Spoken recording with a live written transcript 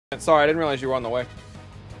Sorry, I didn't realize you were on the way.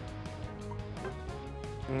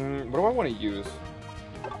 What do I want to use?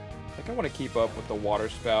 I think I want to keep up with the water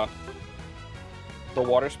spout. The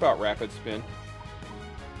water spout rapid spin.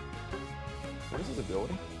 What is his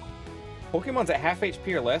ability? Pokemon's at half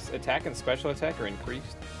HP or less, attack and special attack are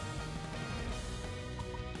increased.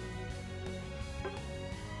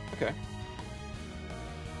 Okay.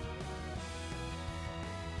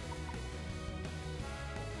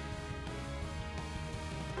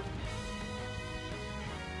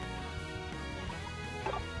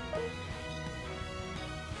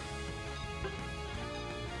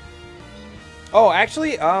 Oh,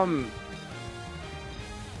 actually,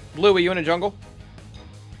 Blue, are you in a jungle?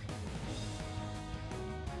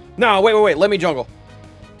 No, wait. Let me jungle.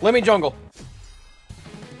 Let me jungle.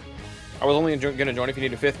 I was only gonna join if you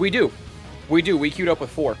need a 5th. We do. We queued up with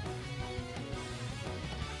 4.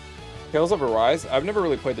 Tales of Arise? I've never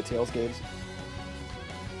really played the Tales games.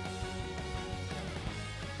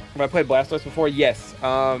 Have I played Blastoise before? Yes.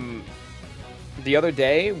 The other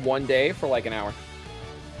day, one day, for like an hour.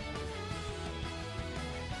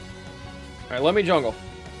 Alright, let me jungle.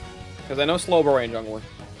 Because I know Slowbro ain't jungling.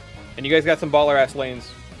 And you guys got some baller-ass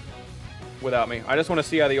lanes without me. I just want to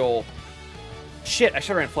see how the old... Shit, I should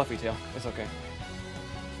have ran Fluffy Tail. It's okay.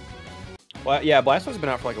 Well, yeah, Blastoise has been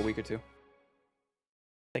out for like a week or 2.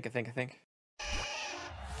 I think.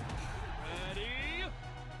 Ready,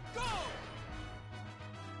 go!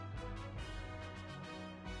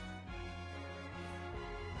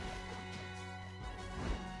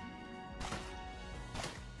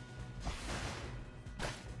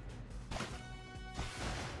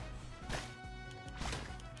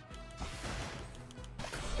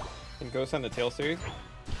 And Ghost on the Tail series?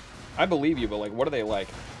 I believe you, but like, what are they like?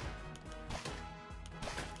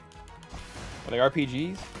 Are they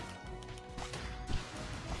RPGs?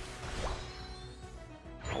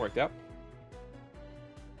 That worked out.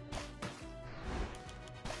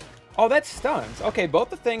 Oh, that's stuns. Okay,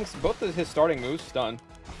 both of his starting moves stun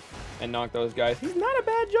and knock those guys. He's not a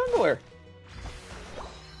bad jungler.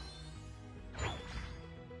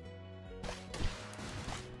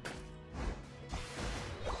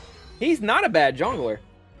 He's not a bad jungler.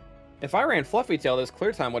 If I ran Fluffy Tail, this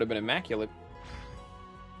clear time would have been immaculate.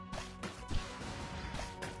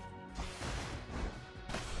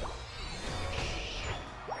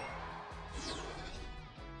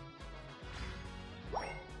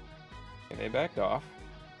 Okay, they backed off.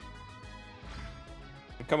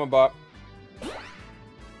 Come on, Bop.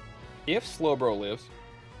 If Slowbro lives.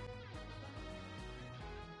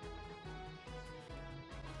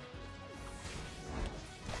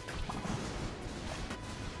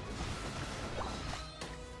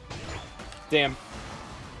 Damn.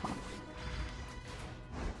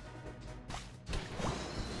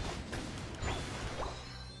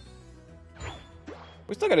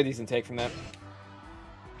 We still got a decent take from that.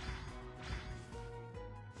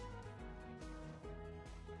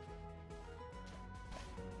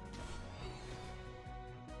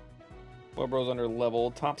 Slowbro's under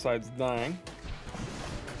leveled. Topside's dying.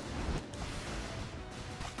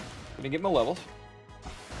 Gonna get my levels.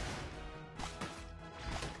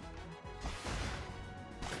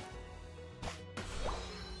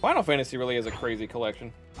 Final Fantasy really has a crazy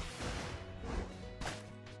collection.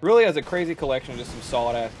 Really has a crazy collection of just some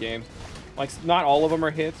solid-ass games. Like, not all of them are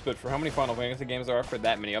hits, but for how many Final Fantasy games there are, for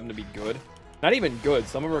that many of them to be good. Not even good.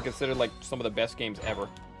 Some of them are considered, like, some of the best games ever.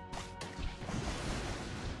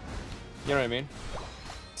 You know what I mean?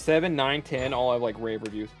 7, 9, 10 all have, like, rave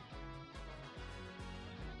reviews.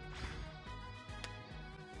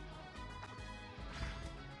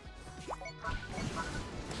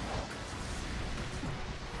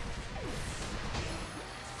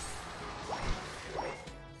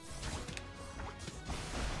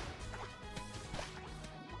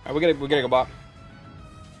 Alright, we gotta go bot.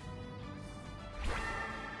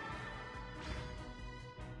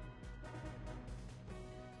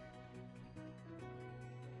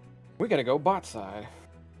 We gotta go bot side.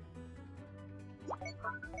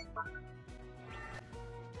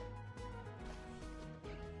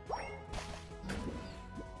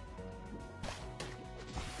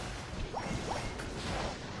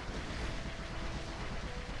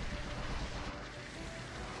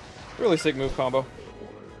 Really sick move combo.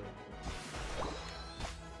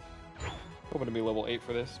 Hoping to be level 8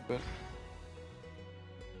 for this, but...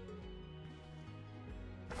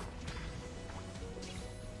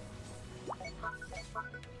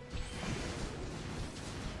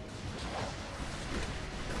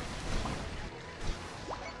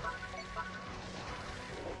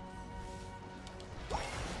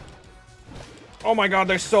 Oh my god,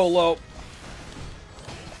 they're so low.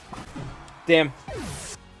 Damn.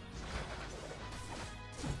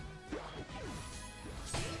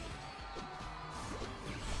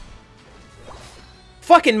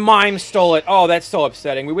 Fucking Mime stole it. Oh, that's so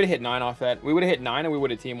upsetting. We would have hit 9 off that. We would have hit 9 and we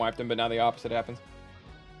would have team wiped him, but now the opposite happens.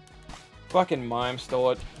 Fucking Mime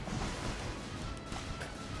stole it.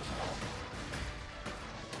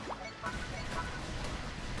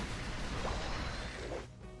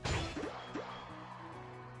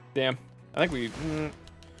 Damn. I think we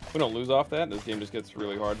don't lose off that. This game just gets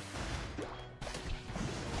really hard.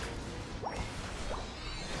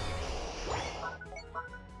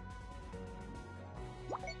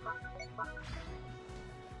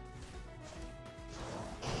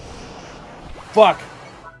 Fuck.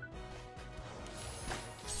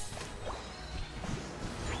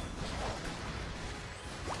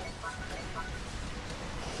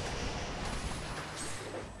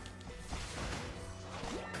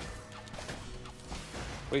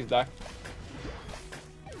 Please die.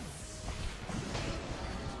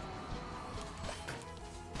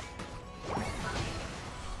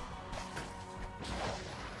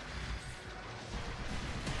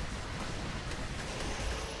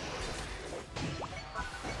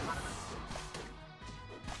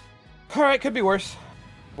 Alright, could be worse.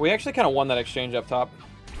 We actually kind of won that exchange up top.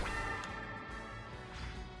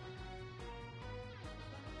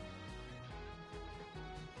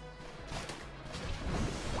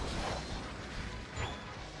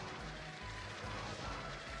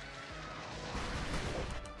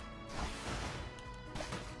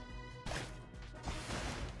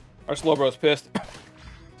 Our Slowbro's pissed.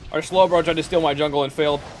 Our Slowbro tried to steal my jungle and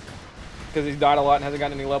failed. Because he's died a lot and hasn't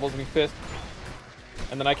gotten any levels and he's pissed.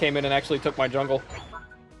 And then I came in and actually took my jungle.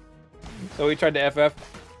 So he tried to FF.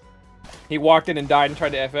 He walked in and died and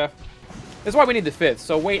tried to FF. That's why we need the 5th.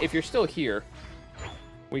 So wait, if you're still here,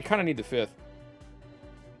 we kind of need the 5th.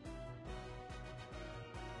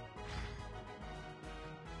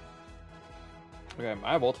 Okay,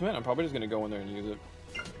 I have ultimate. I'm probably just going to go in there and use it.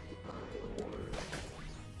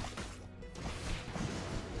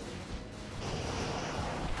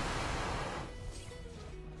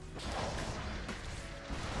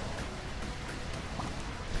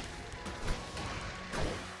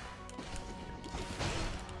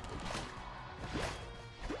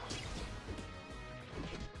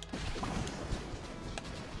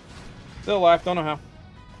 Still alive, don't know how.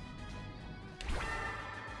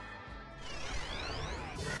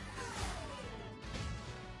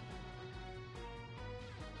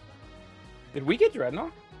 Did we get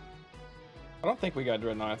Dreadnought? I don't think we got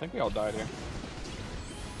Dreadnought. I think we all died here.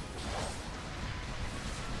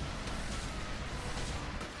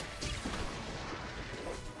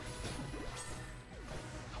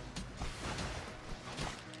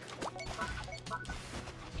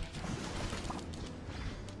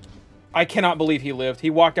 I cannot believe he lived. He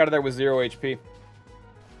walked out of there with 0 HP.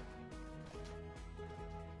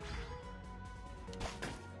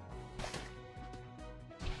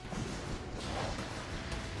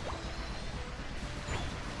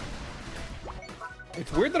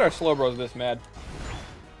 It's weird that our Slowbro's this mad.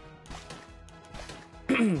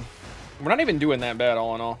 We're not even doing that bad,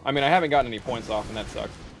 all in all. I mean, I haven't gotten any points off, and that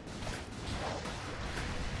sucks.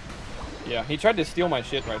 Yeah, he tried to steal my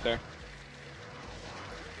shit right there.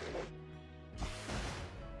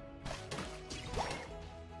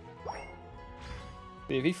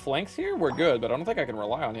 See, if he flanks here, we're good, but I don't think I can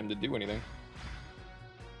rely on him to do anything.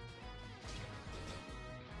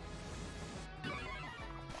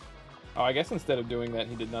 Oh, I guess instead of doing that,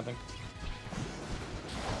 he did nothing.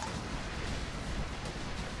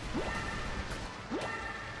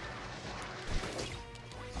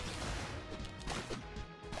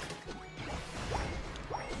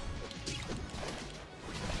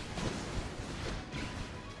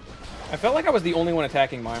 I felt like I was the only one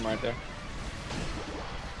attacking Mime right there.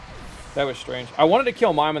 That was strange. I wanted to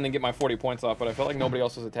kill Mime and then get my 40 points off, but I felt like nobody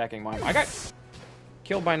else was attacking Mime. I got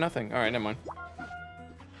killed by nothing. Alright, never mind.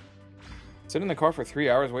 Sit in the car for 3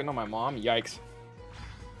 hours waiting on my mom? Yikes.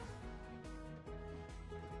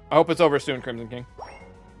 I hope it's over soon, Crimson King.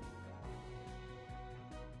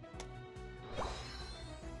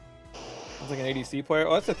 Sounds like an ADC player.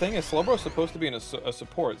 Oh, that's the thing, is Slowbro's supposed to be in a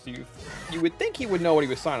support, so you would think he would know what he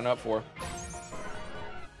was signing up for.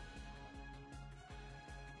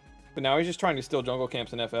 But now he's just trying to steal jungle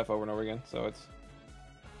camps and FF over and over again, so it's...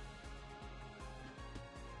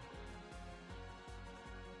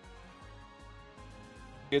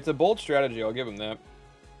 It's a bold strategy, I'll give him that.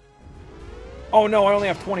 Oh no, I only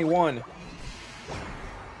have 21.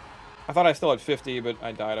 I thought I still had 50, but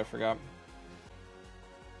I died, I forgot.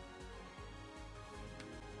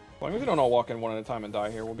 As long as we don't all walk in one at a time and die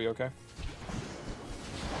here, we'll be okay.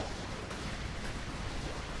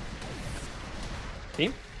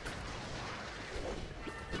 Team?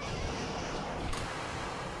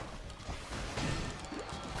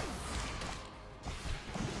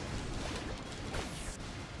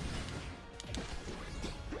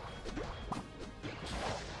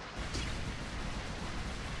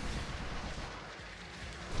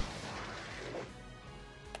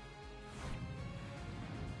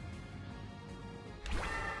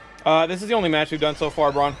 This is the only match we've done so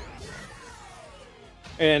far, Braun.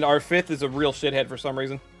 And our 5th is a real shithead for some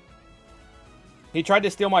reason. He tried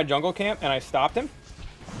to steal my jungle camp, and I stopped him.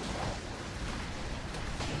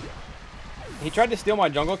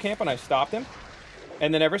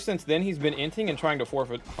 And then ever since then, he's been inting and trying to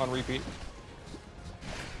forfeit on repeat.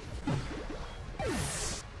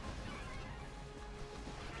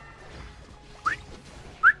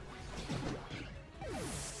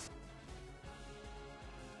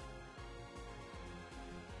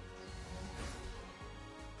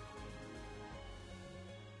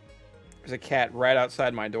 There's a cat right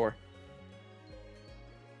outside my door.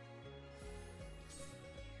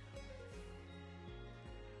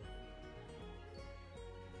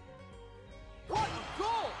 What a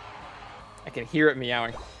goal! I can hear it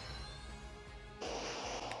meowing.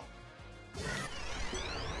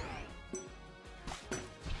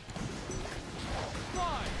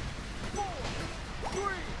 Five, four,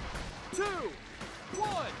 three, two,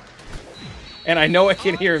 one. And I know it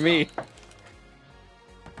can hear me.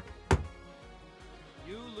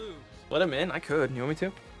 You lose. Let him in? I could. You want me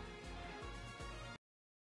to?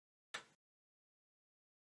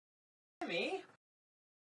 Me?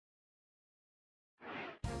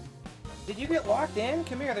 Did you get locked in?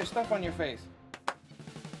 Come here, there's stuff on your face.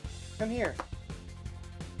 Come here.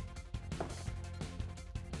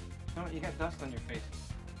 No, you got dust on your face.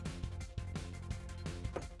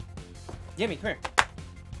 Gimme, come here.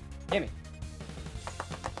 Gimme.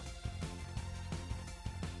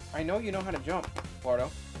 I know you know how to jump,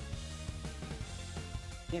 Bardo.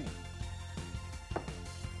 Gimme.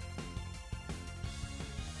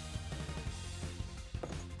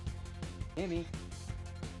 Gimme.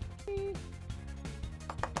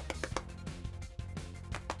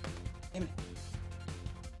 Gimme.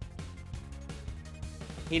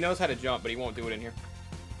 He knows how to jump, but he won't do it in here.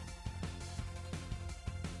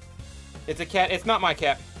 It's a cat. It's not my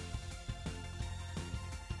cat.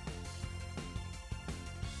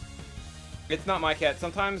 It's not my cat.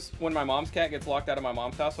 Sometimes when my mom's cat gets locked out of my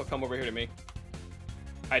mom's house, he'll come over here to me.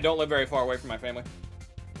 I don't live very far away from my family.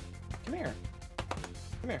 Come here.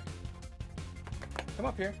 Come here. Come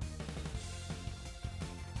up here.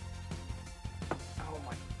 Oh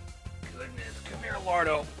my goodness. Come here,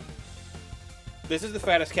 Lardo. This is the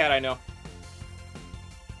fattest cat I know.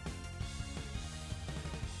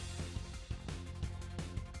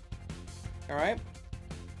 Alright.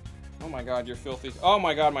 Oh my god, you're filthy. Oh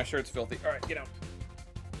my god, my shirt's filthy. Alright, get out.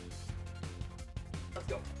 Let's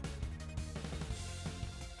go.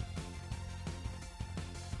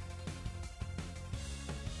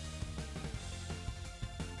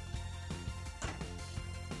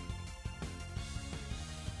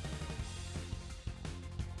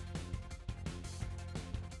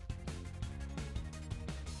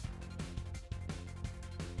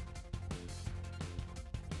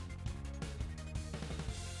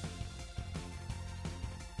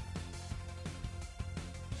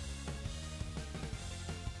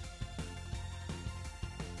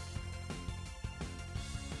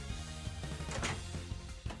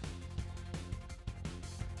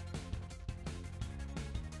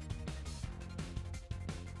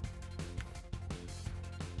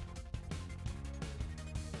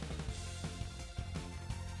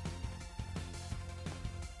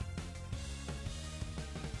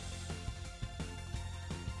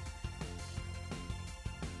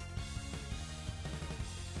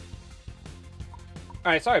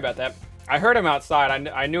 Alright, sorry about that. I heard him outside.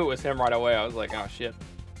 I knew it was him right away. I was like, oh shit.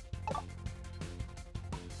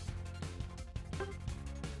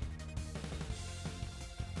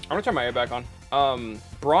 I'm gonna turn my air back on.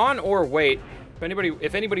 Braun or wait.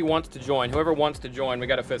 If anybody wants to join, whoever wants to join, we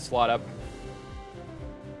got a 5th slot up.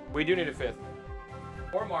 We do need a 5th.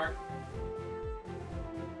 Or Mark.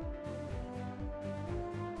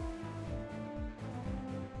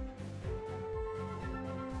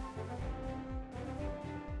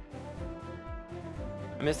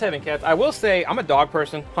 I miss having cats. I will say, I'm a dog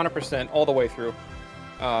person, 100%, all the way through.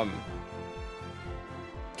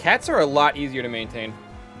 Cats are a lot easier to maintain.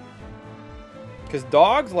 Because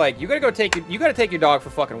dogs, like, you gotta take your dog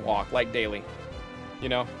for fucking walk, like, daily. You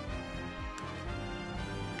know?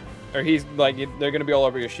 Or he's, like, they're gonna be all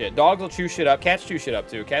over your shit. Dogs will chew shit up. Cats chew shit up,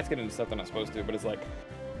 too. Cats get into stuff they're not supposed to, but it's like...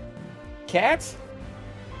 Cats?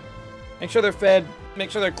 Make sure they're fed,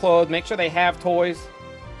 make sure they're clothed, make sure they have toys.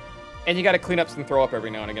 And you gotta clean up some throw up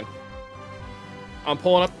every now and again. I'm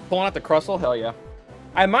pulling out the Crustle, hell yeah.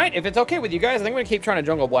 I might, if it's okay with you guys, I think I'm gonna keep trying to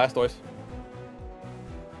jungle Blastoise.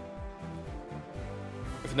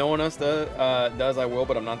 If no one else does, I will,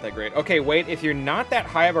 but I'm not that great. Okay, wait, if you're not that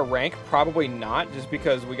high of a rank, probably not, just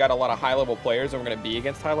because we got a lot of high-level players and we're gonna be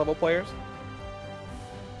against high-level players.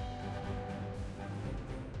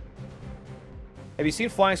 Have you seen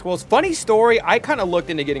flying squirrels? Funny story, I kind of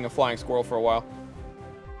looked into getting a flying squirrel for a while.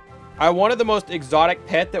 I wanted the most exotic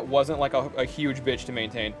pet that wasn't like a huge bitch to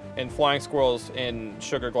maintain. And flying squirrels and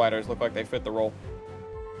sugar gliders look like they fit the role.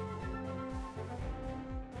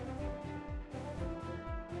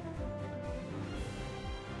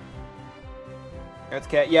 That's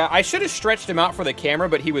Cat. Yeah, I should have stretched him out for the camera,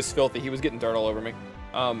 but he was filthy. He was getting dirt all over me.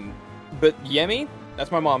 But Yemi,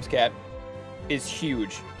 that's my mom's cat, is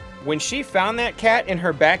huge. When she found that cat in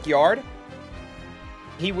her backyard,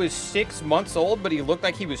 he was 6 months old, but he looked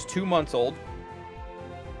like he was 2 months old.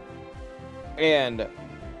 And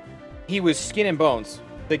he was skin and bones.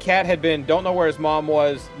 The cat had been, don't know where his mom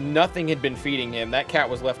was, nothing had been feeding him. That cat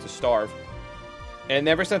was left to starve. And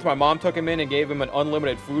ever since my mom took him in and gave him an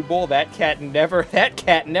unlimited food bowl, that cat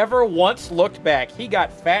never once looked back. He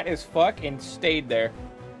got fat as fuck and stayed there.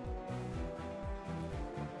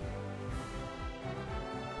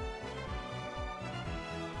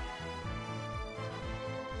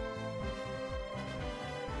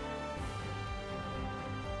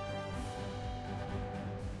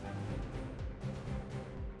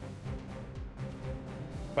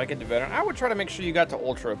 If I get to veteran, I would try to make sure you got to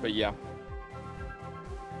ultra, but yeah.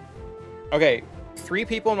 Okay, 3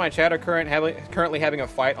 people in my chat are currently having a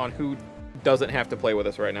fight on who doesn't have to play with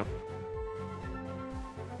us right now.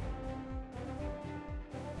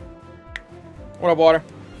 What up, Water?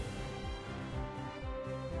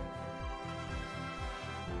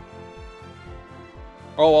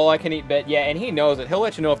 Oh, well, I can eat bet. Yeah, and he knows it. He'll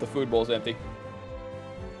let you know if the food bowl's empty.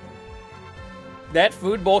 That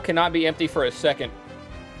food bowl cannot be empty for a second.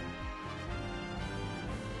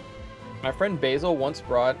 My friend Basil once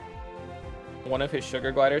brought one of his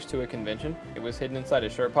sugar gliders to a convention. It was hidden inside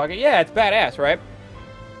his shirt pocket. Yeah, it's badass, right?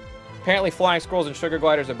 Apparently flying squirrels and sugar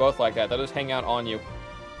gliders are both like that. They'll just hang out on you.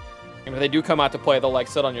 And if they do come out to play, they'll like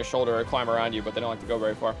sit on your shoulder or climb around you, but they don't like to go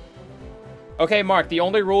very far. Okay, Mark, the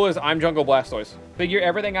only rule is I'm Jungle Blastoise. Figure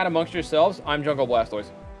everything out amongst yourselves. I'm Jungle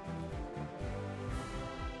Blastoise.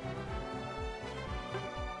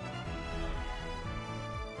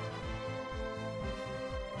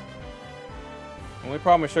 Only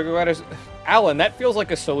problem with sugar gliders... Alan, that feels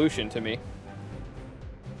like a solution to me.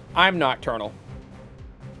 I'm Nocturnal.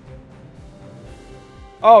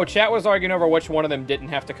 Oh, chat was arguing over which one of them didn't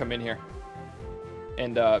have to come in here.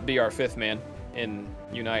 And be our 5th man in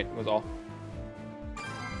Unite was all.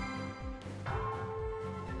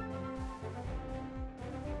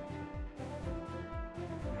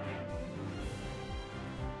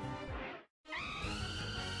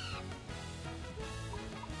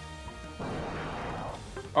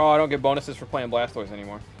 Oh, I don't get bonuses for playing Blastoise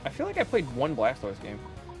anymore. I feel like I played 1 Blastoise game.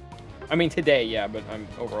 I mean, today, yeah, but I'm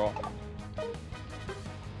overall.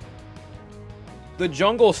 The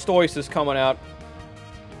Jungle Stoise is coming out.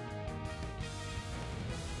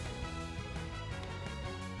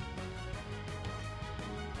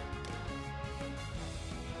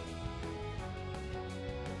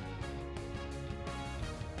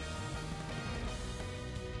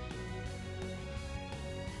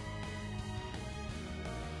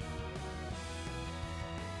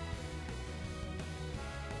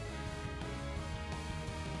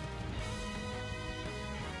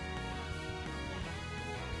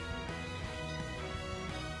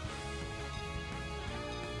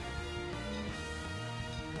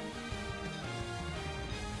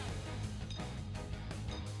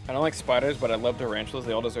 I don't like spiders, but I love tarantulas.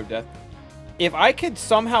 They all deserve death. If I could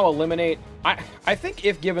somehow eliminate... I think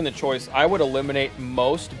if given the choice, I would eliminate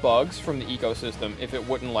most bugs from the ecosystem if it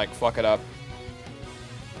wouldn't, like, fuck it up.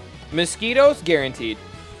 Mosquitoes, guaranteed.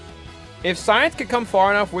 If science could come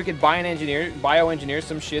far enough, we could bioengineer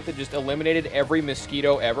some shit that just eliminated every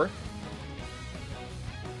mosquito ever.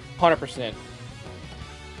 100%.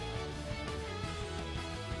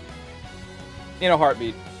 In a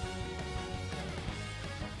heartbeat.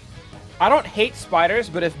 I don't hate spiders,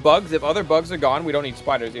 but if other bugs are gone, we don't need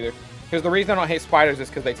spiders either. Because the reason I don't hate spiders is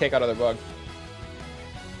because they take out other bugs.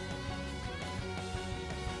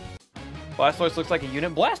 Blastoise looks like a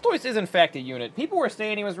unit. Blastoise is in fact a unit. People were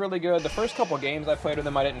saying he was really good. The first couple games I played with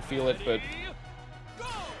him, I didn't feel it, but...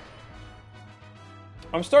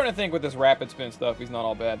 I'm starting to think with this rapid spin stuff, he's not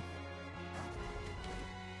all bad.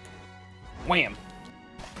 Wham!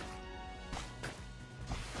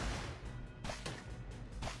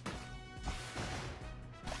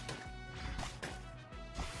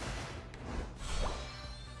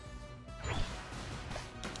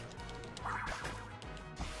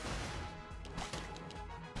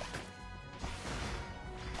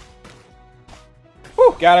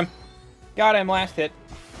 Whew, got him. Got him last hit.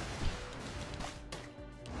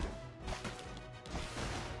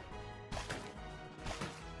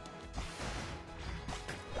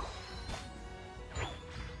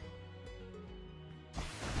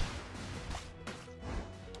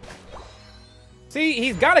 See,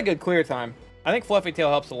 he's got a good clear time. I think Fluffy Tail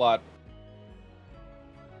helps a lot.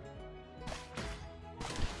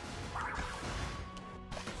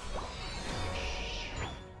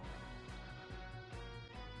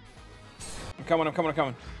 I'm coming, I'm coming, I'm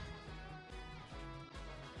coming.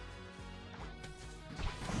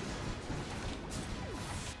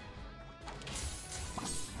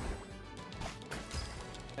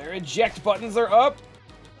 Their eject buttons are up.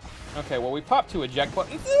 Okay, well, we popped 2 eject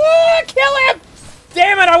buttons. Ah, kill him!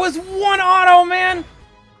 Damn it, I was 1 auto, man!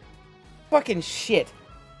 Fucking shit.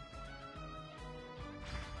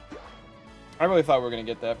 I really thought we were gonna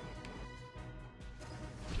get that.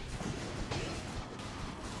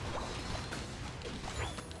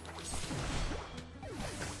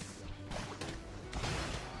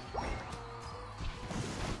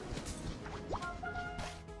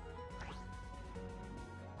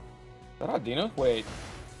 Is that Audino? Wait.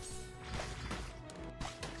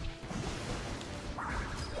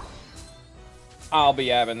 I'll be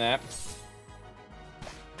having that.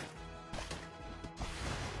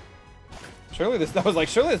 Surely this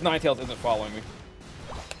surely this Ninetales isn't following me.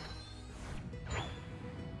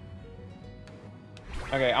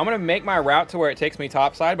 Okay, I'm gonna make my route to where it takes me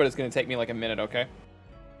topside, but it's gonna take me like a minute, okay?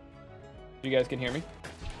 You guys can hear me?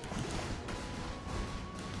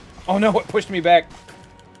 Oh no, it pushed me back.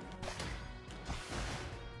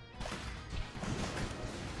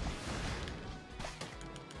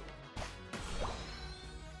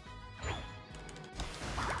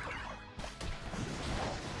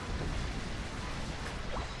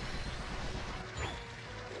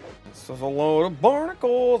 This is a load of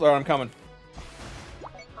barnacles. Alright, I'm coming.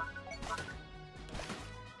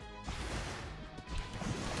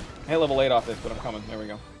 I hit level 8 off this, but I'm coming. There we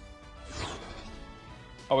go.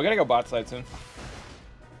 Oh, we gotta go bot side soon.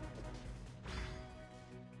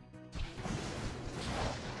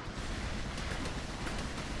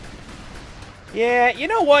 Yeah, you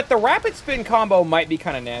know what? The rapid spin combo might be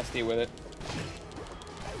kind of nasty with it.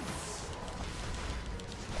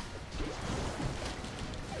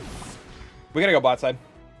 We gotta go bot side.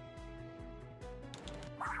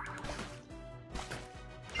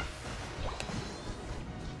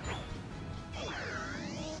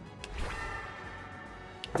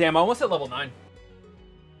 Damn, I almost hit level 9.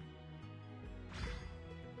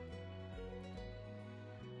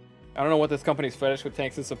 I don't know what this company's fetish with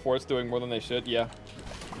tanks and supports doing more than they should. Yeah.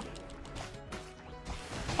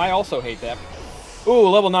 I also hate that. Ooh,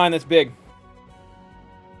 level 9, that's big.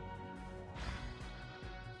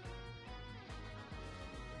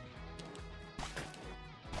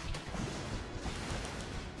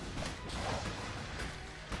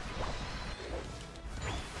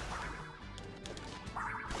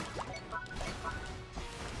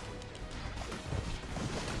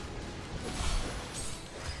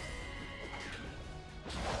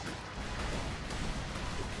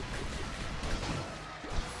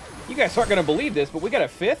 You guys aren't gonna believe this, but we got a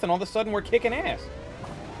 5th, and all of a sudden we're kicking ass.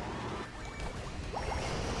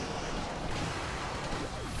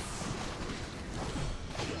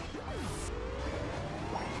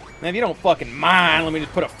 Man, if you don't fucking mind, let me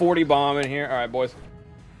just put a 40 bomb in here. All right, boys.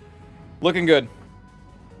 Looking good.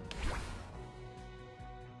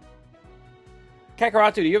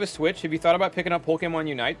 Kakaratu, do you have a Switch? Have you thought about picking up Pokemon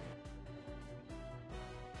Unite?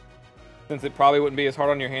 Since it probably wouldn't be as hard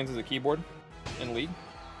on your hands as a keyboard in League.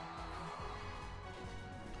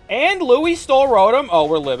 And Louis stole Rotom. Oh,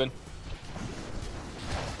 we're living.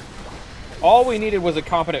 All we needed was a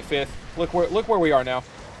competent 5th. Look where we are now.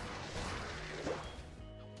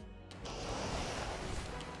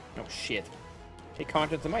 Oh shit. Hey,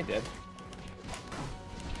 Conscience, am I dead?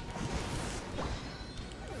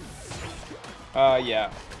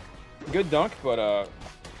 Yeah. Good dunk, but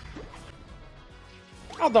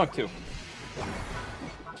I'll dunk too.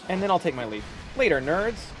 And then I'll take my leave. Later,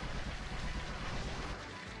 nerds.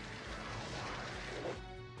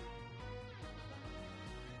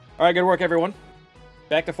 Alright, good work, everyone.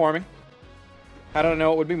 Back to farming. How did I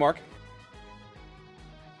know it would be Mark?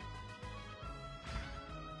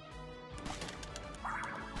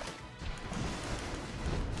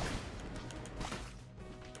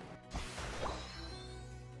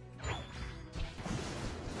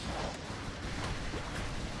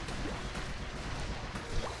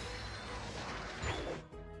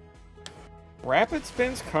 Rapid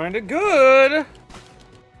spin's kind of good.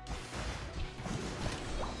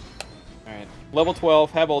 Alright. Level 12,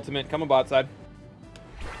 have ultimate. Come on bot side.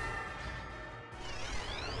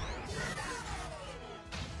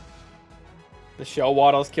 The shell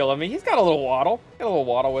waddle's killing me. He's got a little waddle. Got a little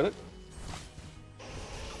waddle with it.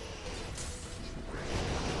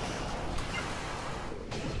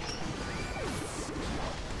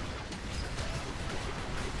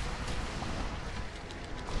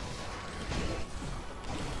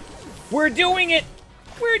 We're doing it!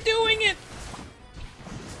 We're doing it!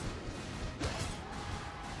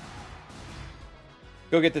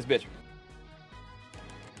 Go get this bitch.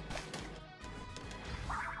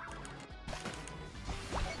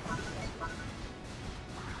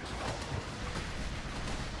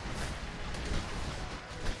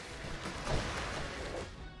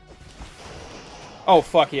 Oh,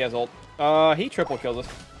 fuck, he has ult. He triple kills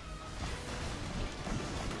us.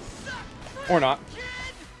 Or not.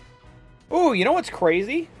 Ooh, you know what's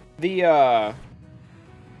crazy? The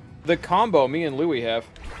combo me and Louie have.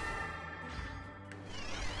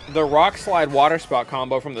 The Rock Slide Water Spout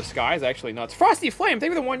combo from the sky is actually nuts. Frosty Flame,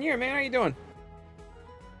 thank you for the 1 year, man. How you doing?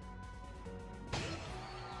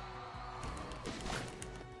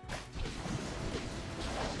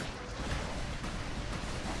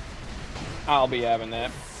 I'll be having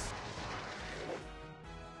that.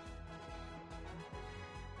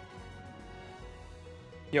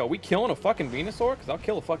 Yo, we killing a fucking Venusaur? Because I'll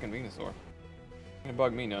kill a fucking Venusaur. Ain't gonna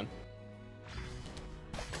bug me none.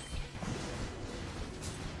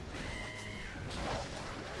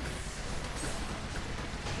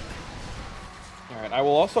 Alright, I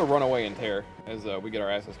will also run away and tear as we get our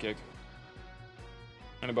asses kicked.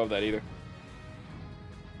 And above that either. Is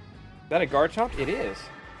that a Garchomp? It is.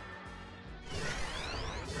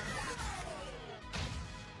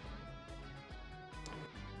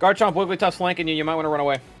 Garchomp, Wigglytuff's flanking you. You might want to run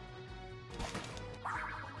away.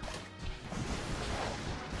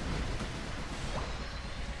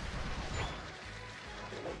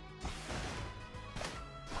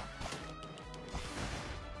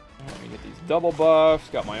 Let me get these double buffs.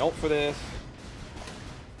 Got my ult for this.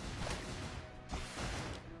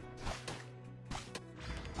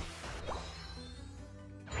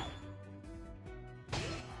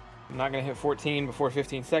 I'm not going to hit 14 before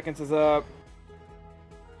 15 seconds is up.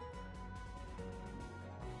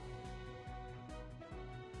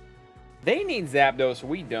 They need Zapdos,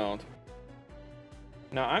 we don't.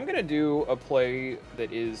 Now, I'm going to do a play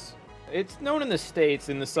that is... It's known in the States,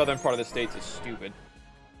 in the southern part of the States, as stupid.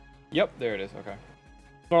 Yep, there it is, okay.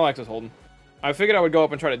 Snorlax is holding. I figured I would go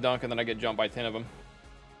up and try to dunk, and then I get jumped by 10 of them.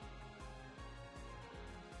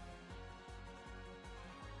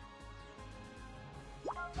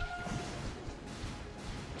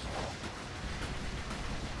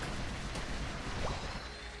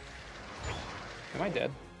 Am I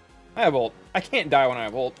dead? I have ult. I can't die when I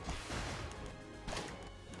have ult.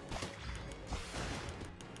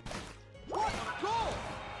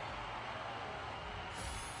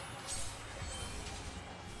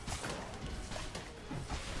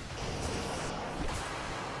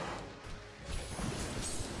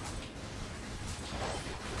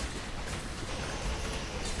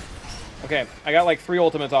 Okay, I got like 3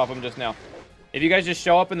 ultimates off him just now. If you guys just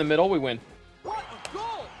show up in the middle, we win.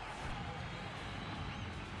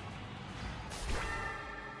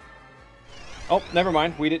 Oh, never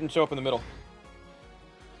mind. We didn't show up in the middle.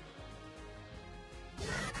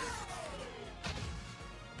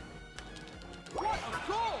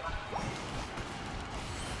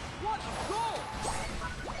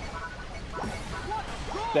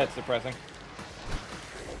 That's depressing.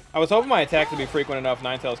 I was hoping my attacks would be frequent enough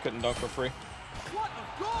Ninetales couldn't dunk for free.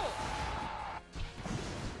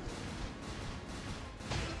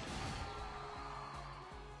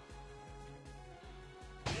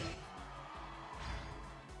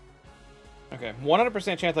 Okay,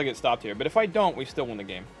 100% chance I get stopped here, but if I don't, we still win the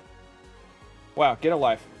game. Wow, get a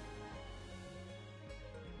life.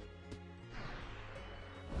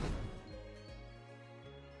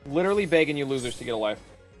 Literally begging you losers to get a life.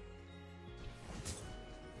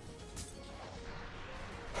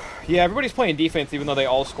 Yeah, everybody's playing defense even though they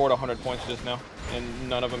all scored 100 points just now. And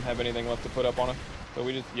none of them have anything left to put up on us. So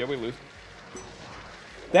we just, yeah, we lose.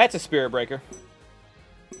 That's a Spirit Breaker.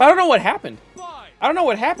 I don't know what happened. I don't know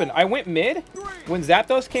what happened. I went mid when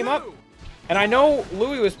Zapdos came up. And I know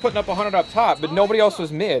Louie was putting up 100 up top, but nobody else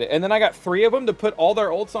was mid. And then I got 3 of them to put all their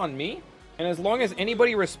ults on me. And as long as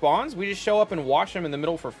anybody responds, we just show up and wash them in the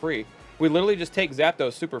middle for free. We literally just take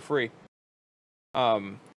Zapdos super free.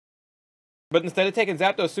 But instead of taking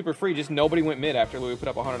Zapdos super free, just nobody went mid after Louie put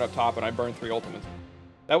up 100 up top and I burned 3 ultimates.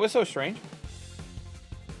 That was so strange.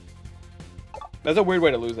 That's a weird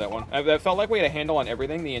way to lose that one. That felt like we had a handle on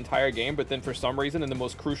everything the entire game, but then for some reason, in the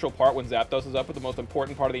most crucial part, when Zapdos is up at the most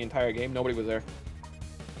important part of the entire game, nobody was there.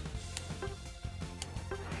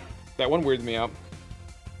 That one weirds me out.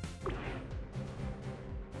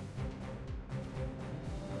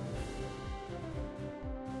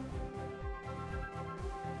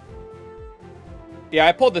 Yeah,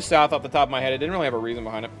 I pulled the South off the top of my head. It didn't really have a reason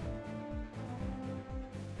behind it.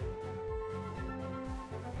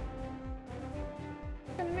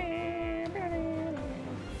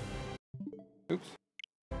 Oops.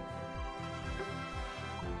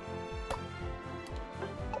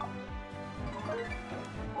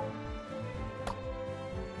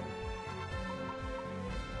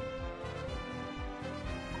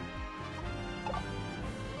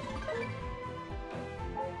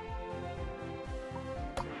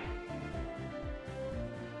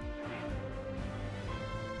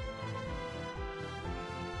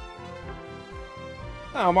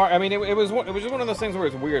 No, Mark, I mean, it was just one of those things where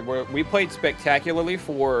it's weird, where we played spectacularly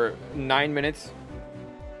for 9 minutes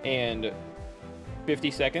and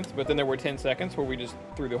 50 seconds, but then there were 10 seconds where we just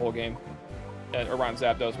threw the whole game around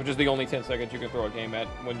Zapdos, which is the only 10 seconds you can throw a game at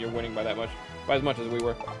when you're winning by that much, by as much as we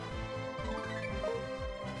were.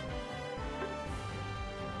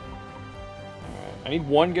 I need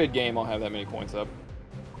one good game, I'll have that many points up.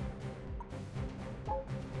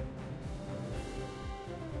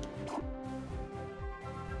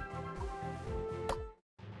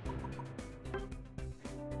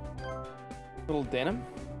 Little denim.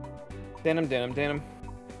 Denim, denim, denim.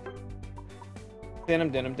 Denim,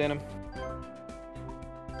 denim, denim.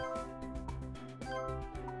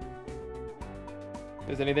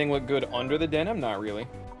 Does anything look good under the denim? Not really.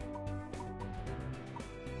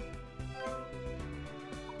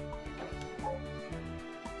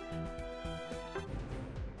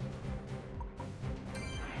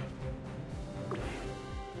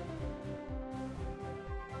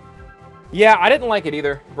 Yeah, I didn't like it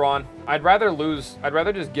either, Braun. I'd rather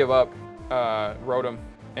just give up Rotom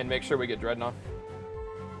and make sure we get Dreadnought.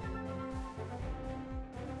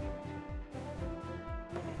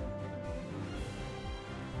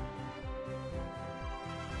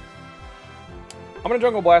 I'm gonna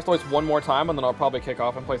jungle Blastoise one more time, and then I'll probably kick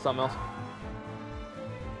off and play something else.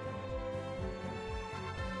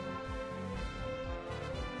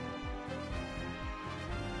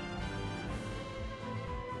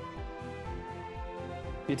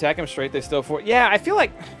 You attack him straight, they still for. Yeah, I feel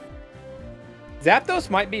like Zapdos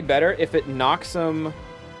might be better if it knocks him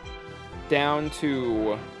down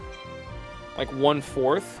to like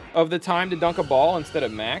 1/4 of the time to dunk a ball instead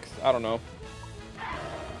of max. I don't know.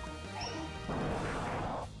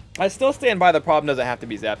 I still stand by the problem doesn't have to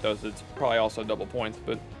be Zapdos. It's probably also double points,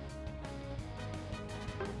 but.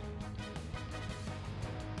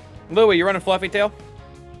 Louie, you running Fluffy Tail?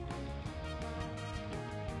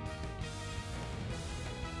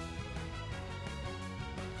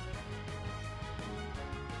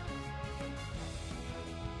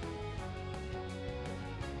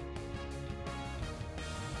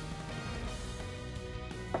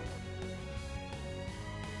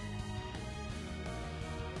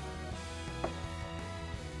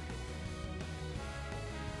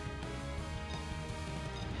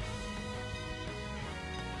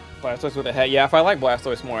 Blastoise with a head. Yeah, if I like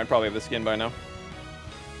Blastoise more, I'd probably have the skin by now.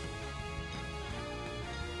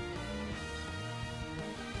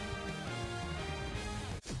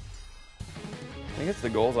 I think it's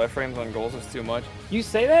the goals. Iframes on goals is too much. You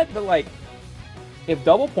say that, but like, if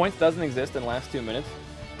double points doesn't exist in the last 2 minutes,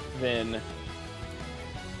 then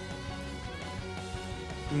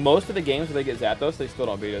most of the games where they get Zapdos, they still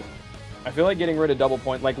don't beat us. I feel like getting rid of double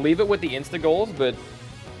points, like leave it with the insta goals, but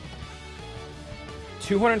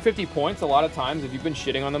 250 points, a lot of times, if you've been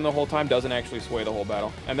shitting on them the whole time, doesn't actually sway the whole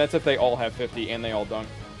battle. And that's if they all have 50 and they all dunk.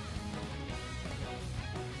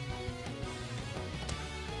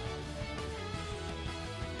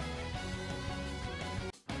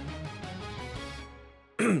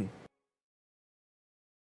 Ready,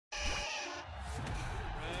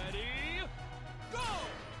 go!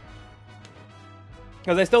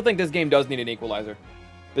 Because I still think this game does need an equalizer.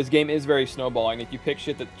 This game is very snowballing. If you pick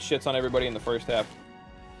shit that shits on everybody in the first half,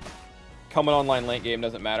 coming online late game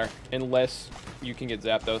doesn't matter unless you can get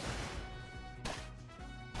Zapdos.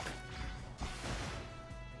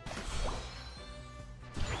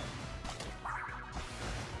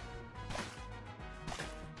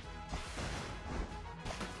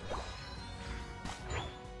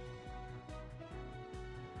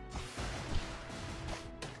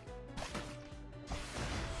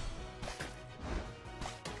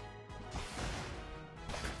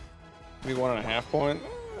 Maybe 1.5 point.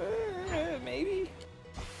 Maybe.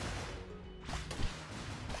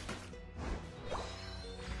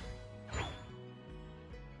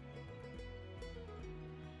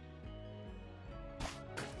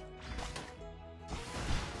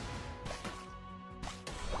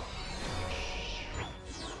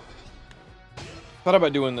 Thought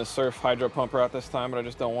about doing the Surf Hydro Pump route this time, but I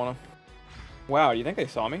just don't want to. Wow, do you think they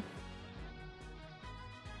saw me?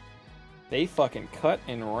 They fucking cut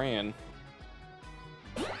and ran.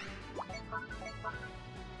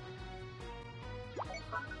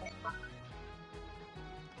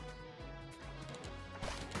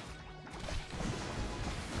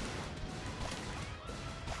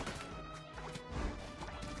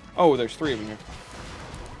 Oh, there's 3 of them here.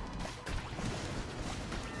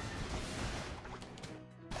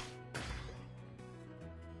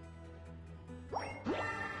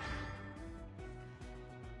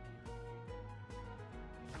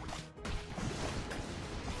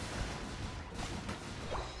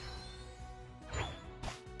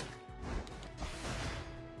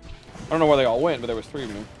 I don't know where they all went, but there was 3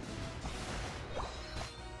 of them.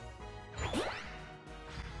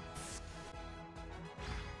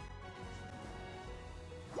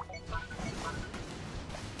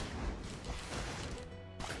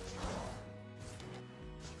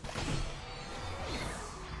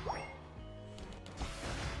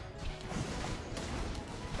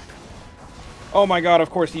 Oh my god, of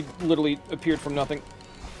course he literally appeared from nothing.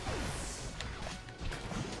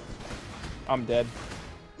 I'm dead.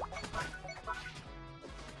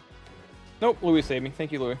 Nope, Louis saved me.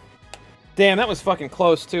 Thank you, Louis. Damn, that was fucking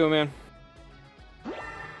close too, man. I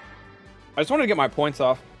just wanted to get my points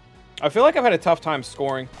off. I feel like I've had a tough time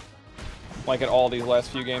scoring, like, at all these last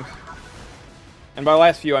few games. And by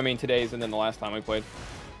last few, I mean today's and then the last time we played.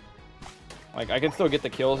 Like, I can still get the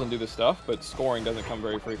kills and do the stuff, but scoring doesn't come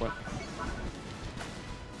very frequent.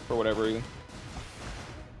 For whatever reason.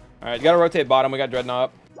 Alright, you gotta rotate bottom. We got Dreadnought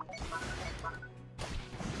up.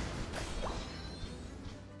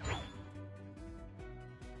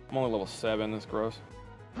 I'm only level 7. That's gross.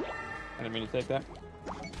 I didn't mean to take that.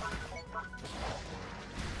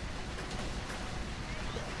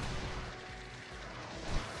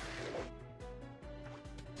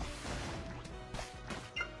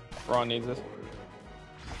 Ron needs this.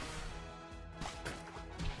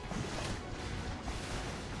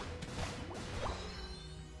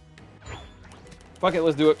 Fuck it,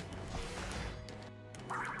 let's do it.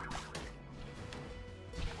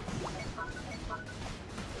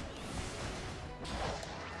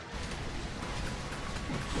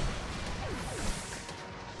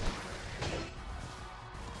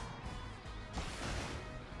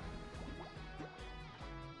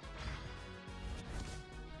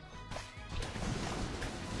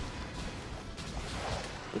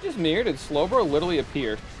 It just mirrored and Slowbro literally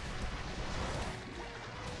appeared.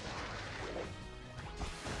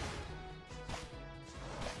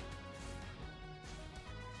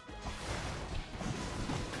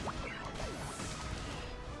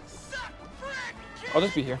 I'll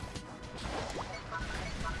just be here.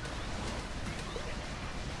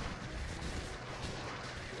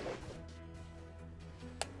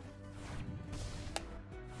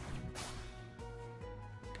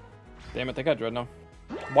 Damn it, they got Dreadnought.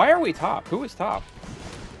 Why are we top? Who is top?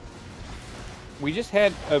 We just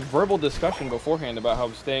had a verbal discussion beforehand about how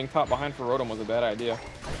staying top behind for Rotom was a bad idea.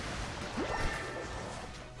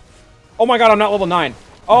 Oh my god, I'm not level 9.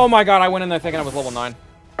 Oh my god, I went in there thinking I was level 9.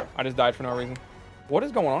 I just died for no reason. What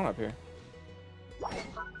is going on up here?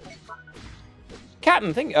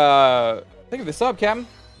 Captain, think of the sub, Captain.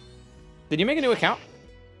 Did you make a new account?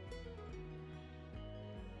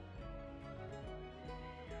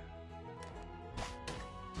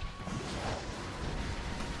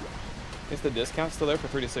 Is the discount still there for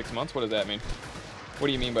 3 to 6 months? What does that mean? What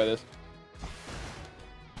do you mean by this?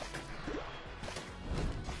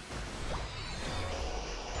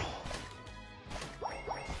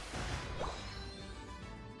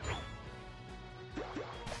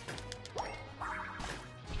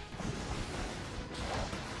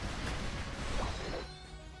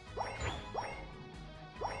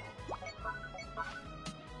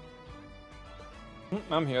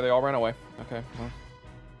 I'm here. They all ran away. Okay, well.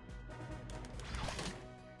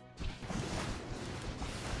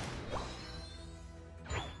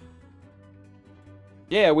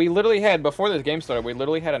 Yeah, we literally had, before this game started, we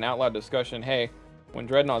literally had an out loud discussion. Hey, when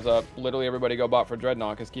Dreadnought's up, literally everybody go bot for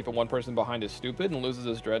Dreadnought, because keeping one person behind is stupid and loses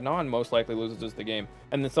his Dreadnought and most likely loses us the game.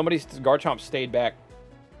 And then somebody's Garchomp stayed back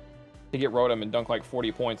to get Rotom and dunk like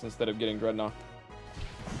 40 points instead of getting Dreadnought.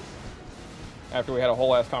 After we had a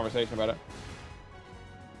whole ass conversation about it.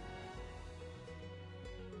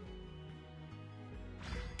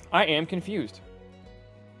 I am confused.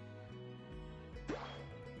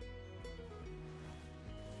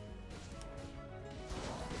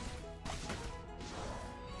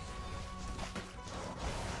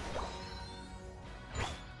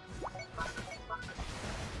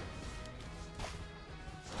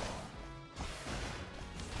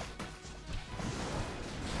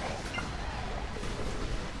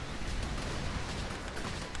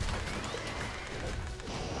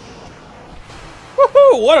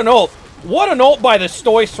 Woohoo! What an ult! What an ult by the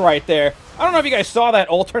Stoice right there. I don't know if you guys saw that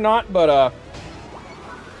ult or not, but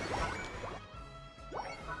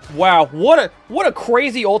wow, what a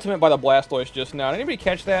crazy ultimate by the Blastoise just now. Did anybody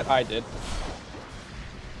catch that? I did.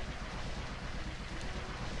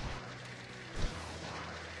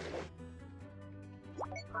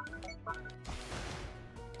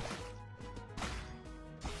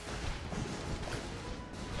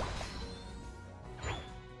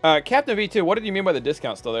 Captain V2, what did you mean by the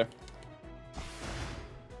discount still there?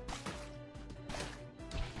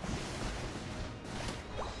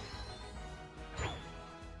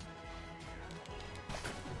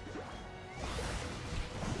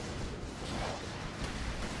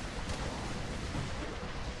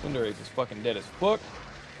 Cinderace is fucking dead as fuck.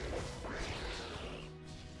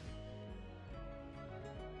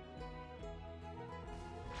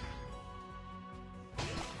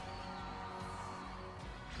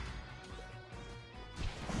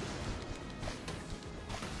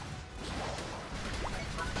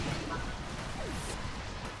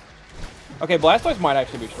 Okay, Blastoise might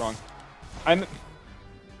actually be strong.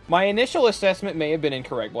 My initial assessment may have been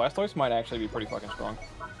incorrect. Blastoise might actually be pretty fucking strong.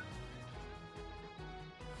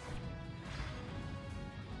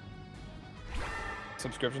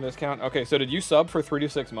 Subscription discount? Okay, so did you sub for 3 to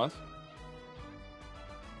 6 months?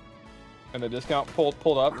 And the discount pulled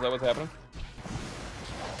up? Is that what's happening?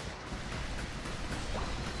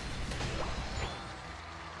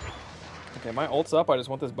 Okay, my ult's up. I just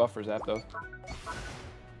want this buff for Zapdos.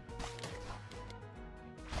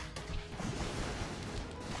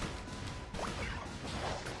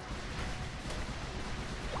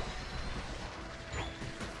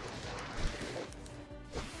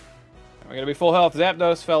 We're gonna be full health.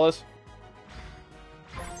 Zapdos, fellas.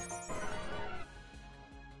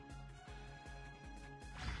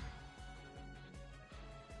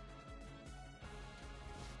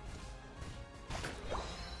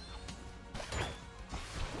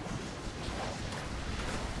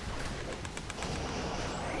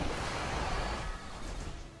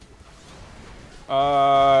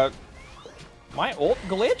 My ult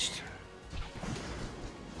glitched?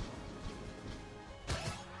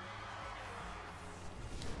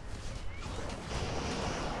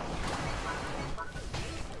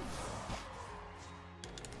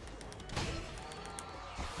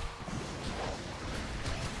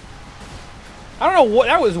 I don't know what,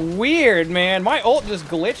 that was weird, man. My ult just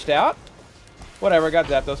glitched out. Whatever, got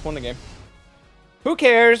Zapdos, won the game. Who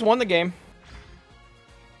cares? Won the game.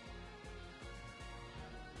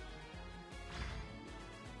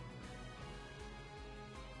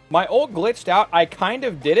 My ult glitched out. I kind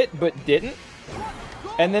of did it, but didn't.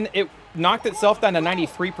 And then it knocked itself down to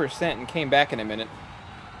 93% and came back in a minute.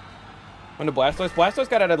 When the Blastoise? Blastoise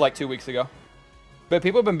got added like 2 weeks ago. But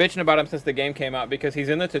people have been bitching about him since the game came out because he's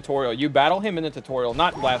in the tutorial. You battle him in the tutorial.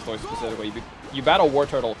 Not Blastoise specifically. You battle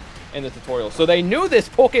Wartortle in the tutorial. So they knew this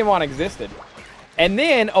Pokemon existed. And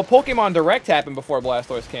then a Pokemon Direct happened before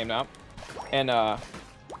Blastoise came out. And,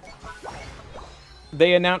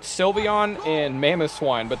 they announced Sylveon and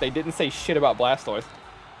Mamoswine, but they didn't say shit about Blastoise.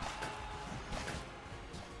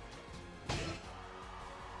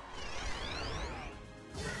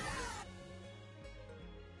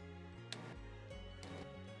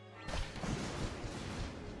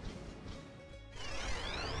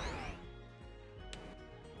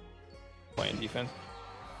 Playing defense.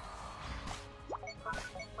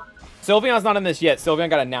 Sylveon's not in this yet. Sylveon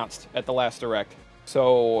got announced at the last Direct.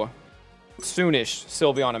 So soonish,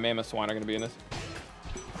 Sylveon and Mamoswine are going to be in this.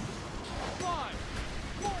 5,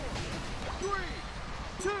 4, 3,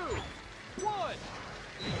 2, 1.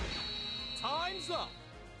 Time's up.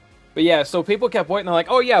 But yeah, so people kept waiting. They're like,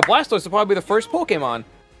 oh yeah, Blastoise will probably be the first Pokemon.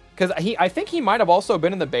 Because I think he might have also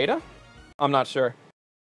been in the beta. I'm not sure.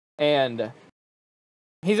 And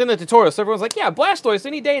he's in the tutorial, so everyone's like, yeah, Blastoise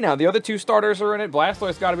any day now. The other 2 starters are in it.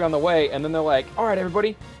 Blastoise got to be on the way. And then they're like, all right,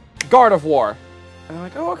 everybody, Gardevoir. And I'm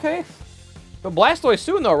like, oh, okay. But Blastoise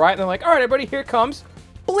soon, though, right? And they're like, all right, everybody, here comes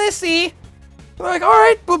Blissey. They're like, all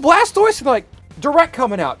right, but Blastoise. And they're like, Direct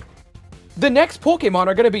coming out. The next Pokemon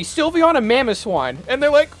are going to be Sylveon and Mamoswine. And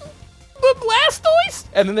they're like, but Blastoise?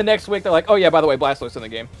 And then the next week, they're like, oh, yeah, by the way, Blastoise in the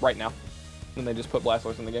game right now. And they just put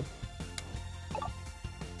Blastoise in the game.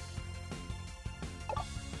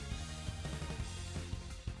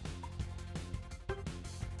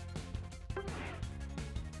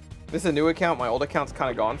 This is a new account. My old account's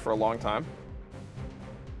kind of gone for a long time.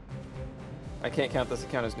 I can't count this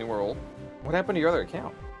account as new or old. What happened to your other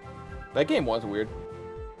account? That game was weird.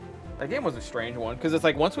 That game was a strange one, because it's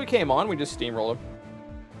like once we came on, we just steamrolled him.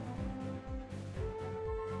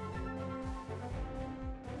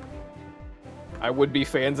 I would be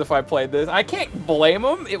fans if I played this. I can't blame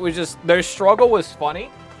them. It was just, their struggle was funny.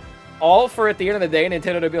 All for, at the end of the day,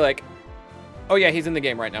 Nintendo to be like, oh yeah, he's in the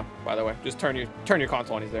game right now, by the way. Just turn your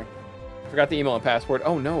console on, he's there. Forgot the email and password.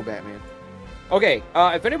 Oh no, Batman. Okay,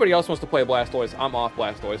 if anybody else wants to play Blastoise, I'm off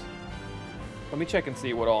Blastoise. Let me check and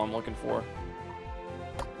see what all I'm looking for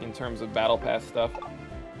in terms of Battle Pass stuff.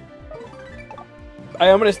 I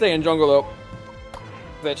am gonna stay in jungle though.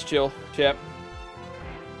 That's chill, chap.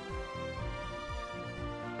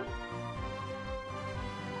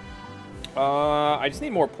 I just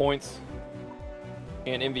need more points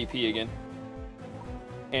and MVP again,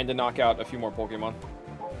 and to knock out a few more Pokemon.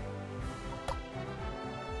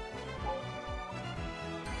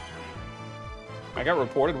 I got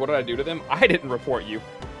reported. What did I do to them? I didn't report you.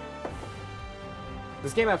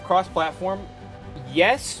 This game have cross-platform?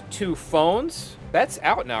 Yes, to phones. That's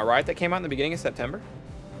out now, right? That came out in the beginning of September.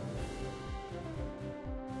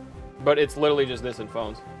 But it's literally just this in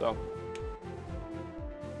phones, so.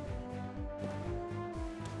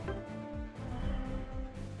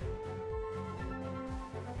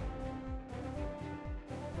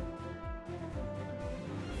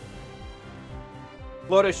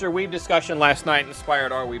 Lotus, your weeb discussion last night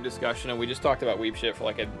inspired our weeb discussion, and we just talked about weeb shit for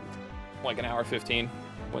like an hour 15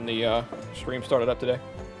 when the stream started up today.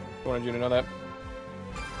 I wanted you to know that.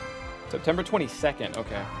 September 22nd,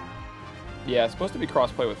 okay. Yeah, it's supposed to be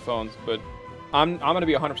cross-play with phones, but I'm going to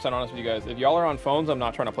be 100% honest with you guys. If y'all are on phones, I'm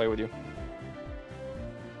not trying to play with you.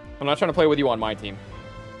 I'm not trying to play with you on my team.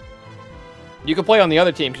 You can play on the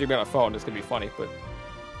other team because you're on a phone. This could be funny, but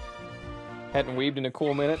hadn't weebed in a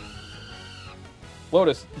cool minute.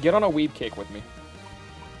 Lotus, get on a weeb kick with me.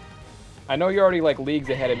 I know you're already like leagues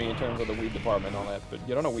ahead of me in terms of the weeb department and all that, but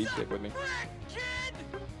get on a weeb kick with me.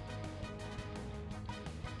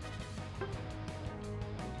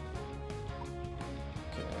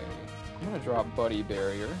 Okay, I'm gonna drop Buddy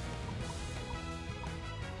Barrier.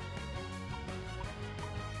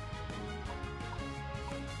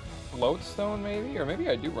 Floatstone maybe? Or maybe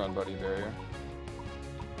I do run Buddy Barrier.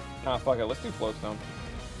 Nah, fuck it, let's do Floatstone.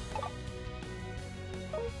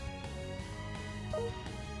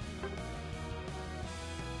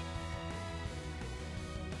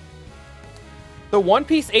 The One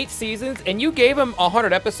Piece 8 seasons, and you gave him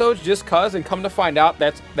 100 episodes just cuz, and come to find out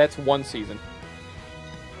that's one season.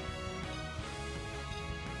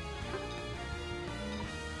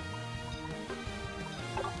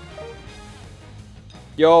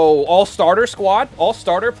 Yo, all starter squad, all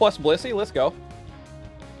starter plus Blissey, let's go.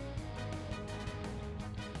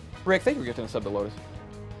 Rick, thank you for getting a sub to Lotus.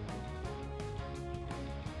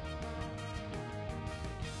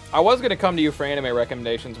 I was going to come to you for anime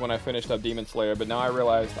recommendations when I finished up Demon Slayer, but now I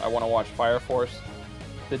realized I want to watch Fire Force,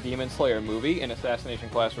 the Demon Slayer movie, and Assassination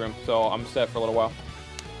Classroom, so I'm set for a little while.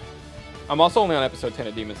 I'm also only on episode 10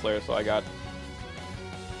 of Demon Slayer, so I got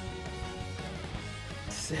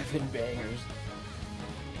 7 bangers.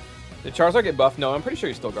 Did Charizard get buffed? No, I'm pretty sure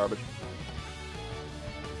he's still garbage.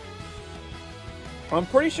 I'm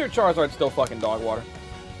pretty sure Charizard's still fucking dog water.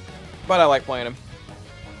 But I like playing him.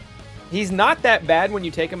 He's not that bad when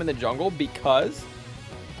you take him in the jungle because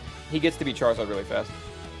he gets to be Charizard really fast.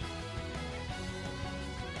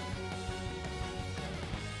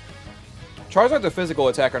 Charizard's a physical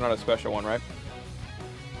attacker, not a special one, right?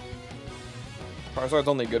 Charizard's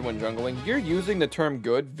only good when jungling. You're using the term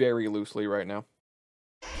good very loosely right now.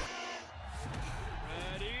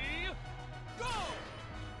 Ready, go!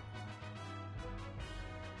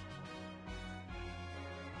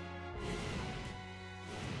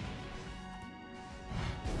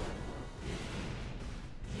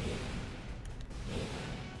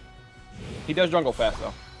 He does jungle fast,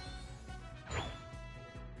 though.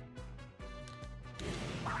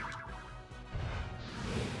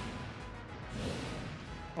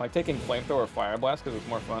 I like taking Flamethrower or Fire Blast because it's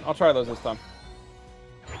more fun. I'll try those this time.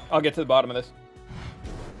 I'll get to the bottom of this.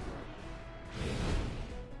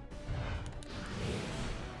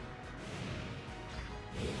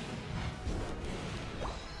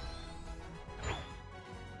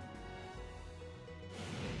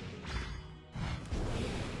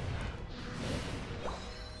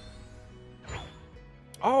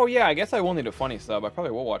 Oh yeah, I guess I will need a funny sub. I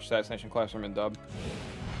probably will watch Assassination Classroom in dub.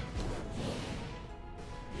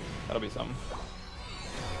 That'll be something.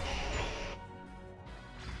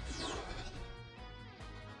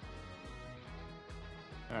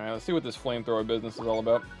 Alright, let's see what this flamethrower business is all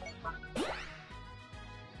about.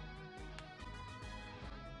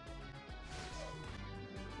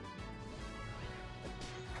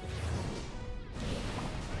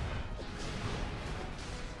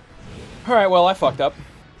 Alright, well, I fucked up.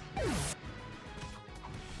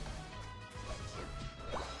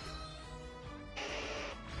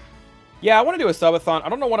 Yeah, I want to do a subathon. I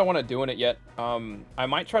don't know what I want to do in it yet. I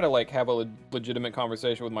might try to like have a legitimate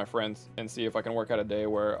conversation with my friends and see if I can work out a day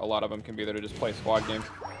where a lot of them can be there to just play squad games.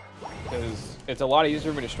 Because it's a lot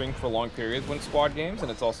easier for me to stream for long periods when squad games,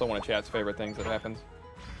 and it's also one of chat's favorite things that happens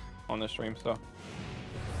on the stream, so.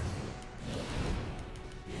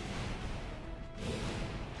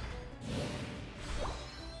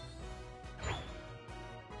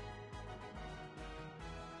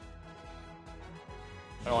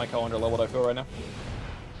 I don't like how underleveled I feel right now.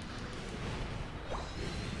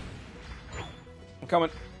 I'm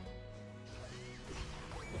coming.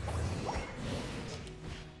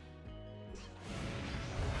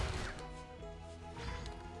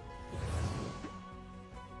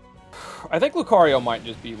 I think Lucario might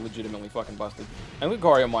just be legitimately fucking busted. And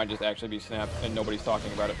Lucario might just actually be snapped and nobody's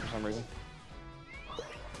talking about it for some reason.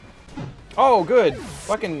 Oh, good.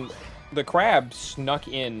 Fucking the crab snuck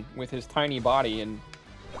in with his tiny body and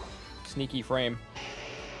sneaky frame.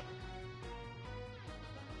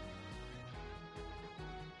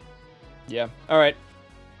 Yeah. Alright.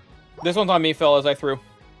 This one's on me, fellas. I threw.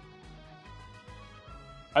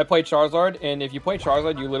 I played Charizard, and if you play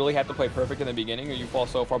Charizard, you literally have to play perfect in the beginning, or you fall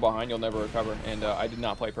so far behind, you'll never recover. And I did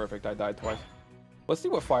not play perfect. I died twice. Let's see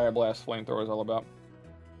what Fire Blast Flamethrower is all about.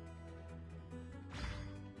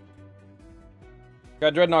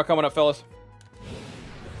 Got Dreadnought coming up, fellas.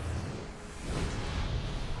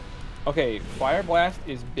 Okay, Fire Blast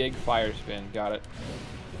is big fire spin. Got it.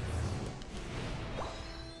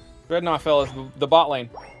 Dreadnought, fellas, the bot lane.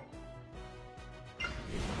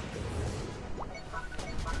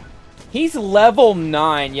 He's level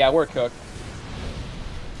 9. Yeah, we're cooked.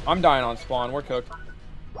 I'm dying on spawn. We're cooked.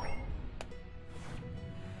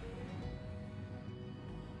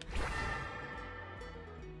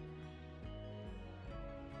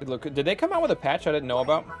 Look, did they come out with a patch I didn't know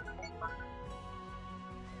about?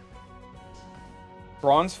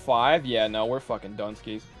 Bronze 5? Yeah, no, we're fucking done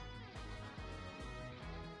skis.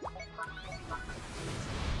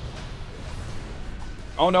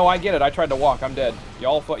 Oh no, I get it. I tried to walk. I'm dead.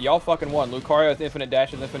 Y'all fucking won. Lucario has infinite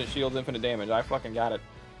dashes, infinite shields, infinite damage. I fucking got it.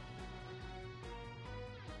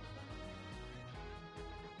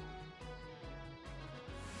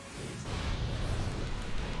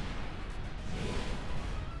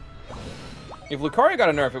 If Lucario got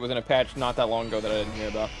a nerf, it was in a patch not that long ago that I didn't hear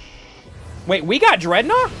about. Wait, we got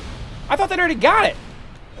Dreadnought? I thought they'd already got it.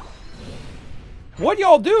 What'd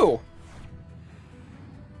y'all do?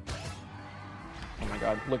 Oh my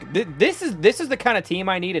god, look, this is the kind of team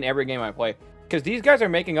I need in every game I play. Because these guys are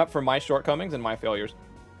making up for my shortcomings and my failures.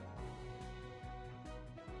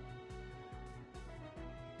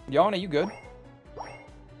 Yana, you good?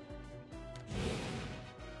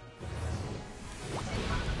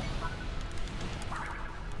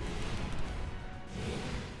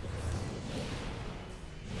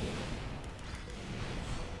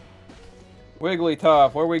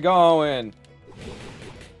 Wigglytuff, where we going?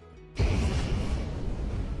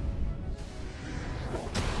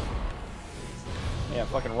 Yeah,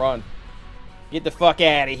 fucking run. Get the fuck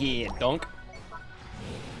out of here, dunk.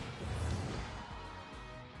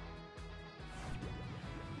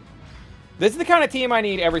 This is the kind of team I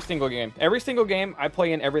need every single game. Every single game I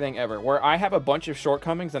play in everything ever, where I have a bunch of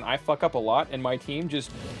shortcomings and I fuck up a lot, and my team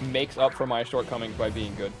just makes up for my shortcomings by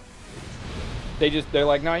being good. They're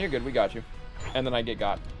like, nah, you're good, we got you. And then I get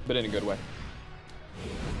got, but in a good way.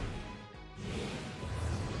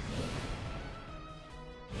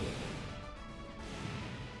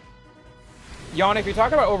 Jan, if you're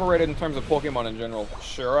talking about overrated in terms of Pokemon in general,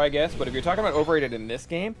 sure, I guess. But if you're talking about overrated in this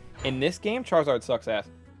game, Charizard sucks ass.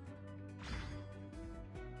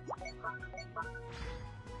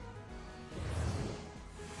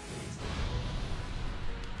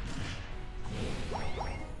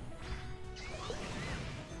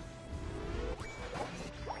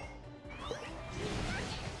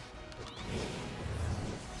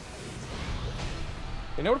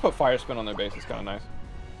 They know to put Fire Spin on their base. It's kind of nice.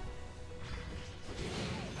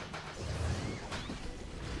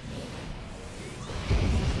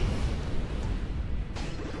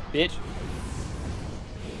 Bitch.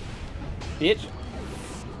 Bitch.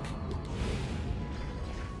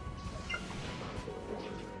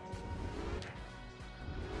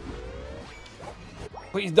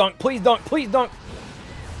 Please dunk, please dunk, please dunk.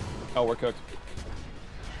 Oh, we're cooked.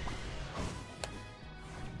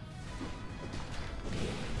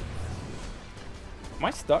 Am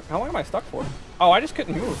I stuck? How long am I stuck for? Oh, I just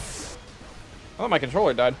couldn't move. I thought my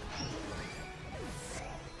controller died.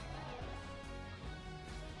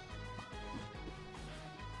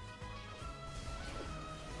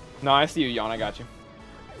 No, I see you, Jan. I got you.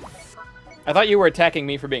 I thought you were attacking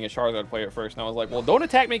me for being a Charizard player at first, and I was like, well, don't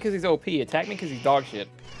attack me because he's OP. Attack me because he's dog shit.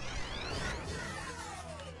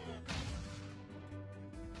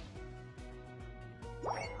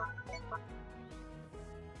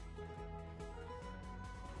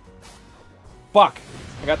 Fuck.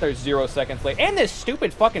 I got there 0 seconds late. And this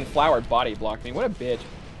stupid fucking flower body blocked me. What a bitch.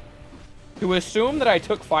 To assume that I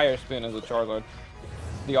took Fire Spin as a Charizard.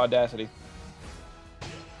 The audacity.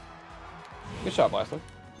 Good shot, Blastoise.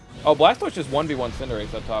 Oh, Blastoise just 1v1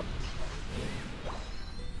 Cinderace up top.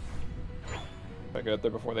 If I get up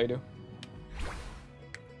there before they do.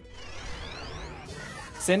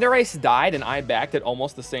 Cinderace died and I backed at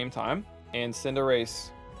almost the same time. And Cinderace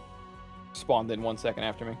spawned in 1 second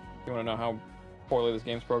after me. You want to know how poorly this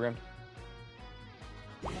game's programmed?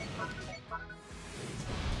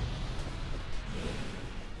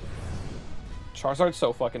 Charizard's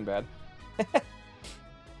so fucking bad.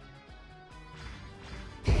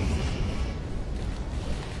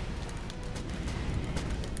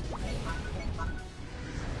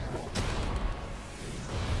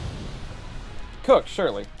 Cook,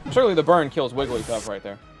 surely. Surely the burn kills Wigglytuff right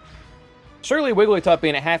there. Surely Wigglytuff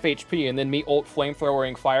being at half HP and then me ult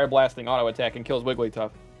flamethrowering, fire blasting auto attack and kills Wigglytuff.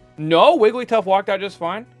 No, Wigglytuff walked out just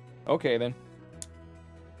fine. Okay then.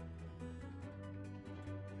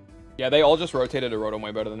 Yeah, they all just rotated to Rotom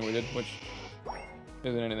way better than we did, which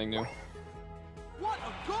isn't anything new. What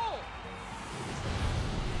a goal!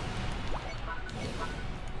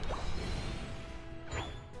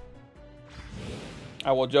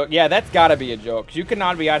 I will joke. Yeah, that's gotta be a joke. 'Cause you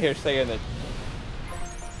cannot be out here saying that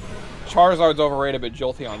Charizard's overrated, but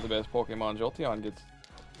Jolteon's the best Pokemon.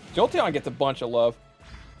 Jolteon gets a bunch of love.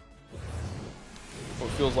 What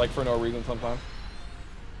it feels like for no reason sometimes.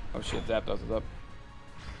 Oh shit, Zapdos is up.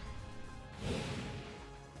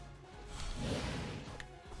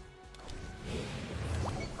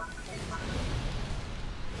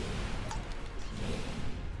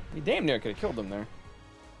 You damn near could have killed him there.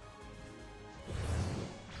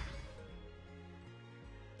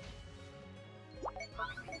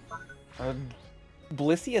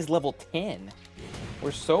 Blissey is level 10.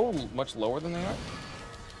 We're so much lower than they are.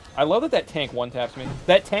 I love that tank one-taps me.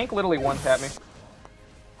 That tank literally one-tapped me.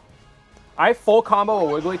 I full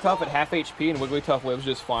combo a Wigglytuff at half HP and Wigglytuff lives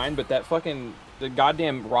just fine, but that fucking... the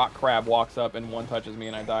goddamn rock crab walks up and one-touches me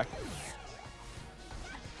and I die.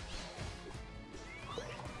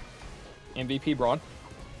 MVP Braun.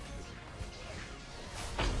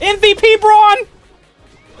 MVP Braun!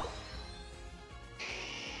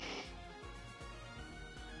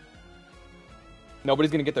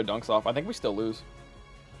 Nobody's gonna get their dunks off. I think we still lose.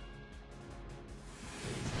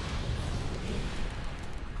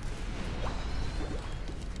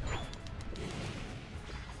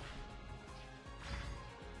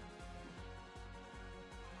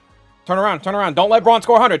 Turn around, turn around. Don't let Braun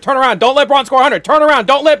score 100. Turn around, don't let Braun score 100. Turn around,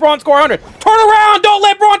 don't let Braun score 100. Turn around, don't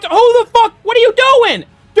let Braun... Who the fuck? What are you doing?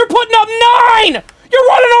 You're putting up 9! You're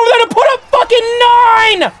running over there to put up fucking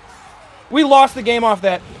 9! We lost the game off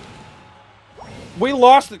that. We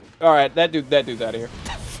lost it. Alright, that dude's out of here.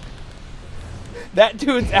 That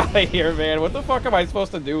dude's out of here, man. What the fuck am I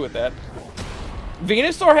supposed to do with that?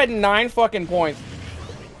 Venusaur had 9 fucking points.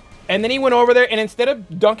 And then he went over there, and instead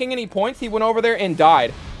of dunking any points, he went over there and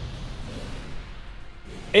died.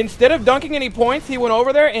 Instead of dunking any points, he went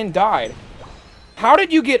over there and died. How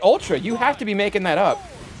did you get Ultra? You have to be making that up.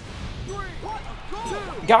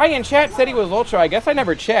 Guy in chat said he was Ultra. I guess I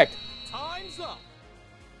never checked. Time's up.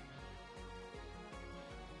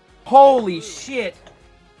 Holy shit.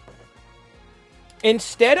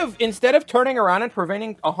 Instead of turning around and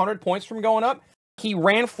preventing 100 points from going up, he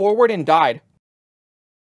ran forward and died.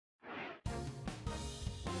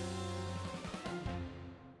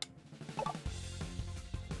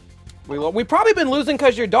 We've probably been losing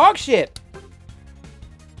because you're dog shit.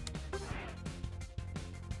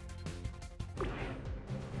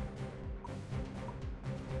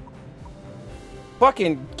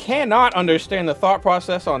 Fucking cannot understand the thought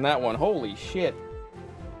process on that one. Holy shit.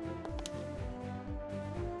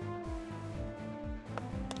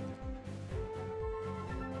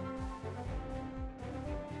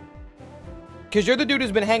 Because you're the dude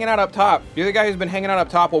who's been hanging out up top. You're the guy who's been hanging out up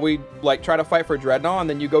top while we, like, try to fight for Dreadnought, and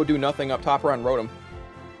then you go do nothing up top around Rotom.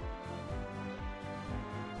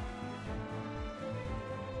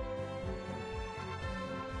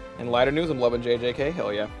 In lighter news, I'm loving JJK.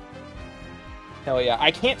 Hell yeah. Hell yeah.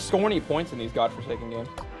 I can't score any points in these godforsaken games.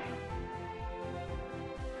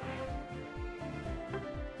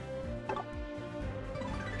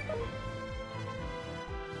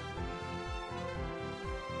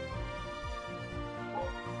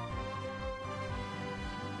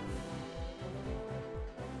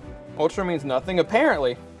 Ultra means nothing,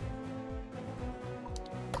 apparently.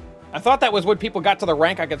 I thought that was when people got to the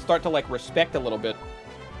rank I could start to, like, respect a little bit.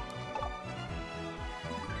 I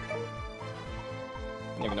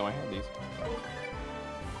didn't even know I had these.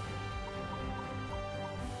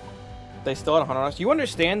 They still had 100 on us. You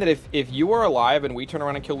understand that if you are alive and we turn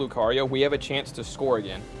around and kill Lucario, we have a chance to score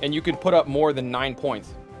again. And you can put up more than 9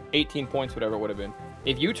 points. 18 points, whatever it would have been.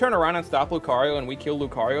 If you turn around and stop Lucario and we kill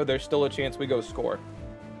Lucario, there's still a chance we go score.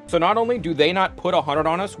 So not only do they not put 100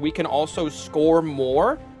 on us, we can also score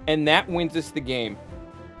more, and that wins us the game.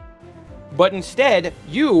 But instead,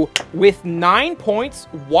 you, with 9 points,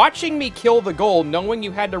 watching me kill the goal, knowing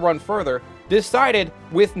you had to run further, decided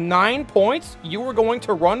with 9 points, you were going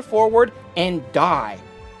to run forward and die.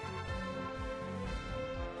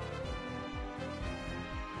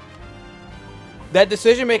 That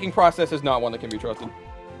decision-making process is not one that can be trusted.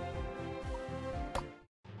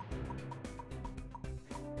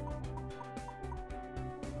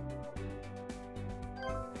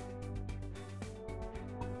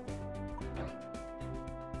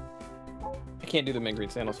 I can't do the mint green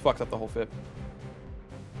sandals. Fucks up the whole fit.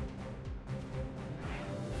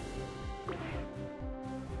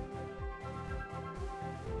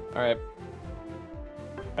 All right.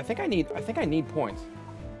 I think I need points.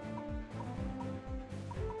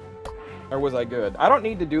 Or was I good? I don't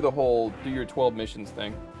need to do the whole do your 12 missions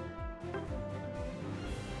thing.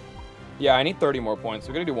 Yeah, I need 30 more points.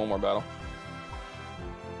 We're gonna do one more battle.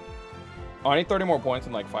 Oh, I need 30 more points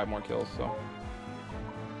and like 5 more kills, so.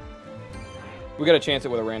 We gotta chance it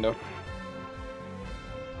with a rando.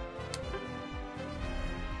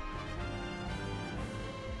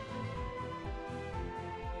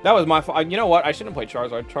 That was my fault. You know what? I shouldn't have played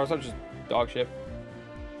Charizard. Charizard's just dog shit.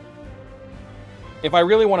 If I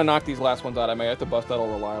really want to knock these last ones out, I may have to bust out all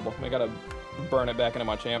reliable. I gotta burn it back into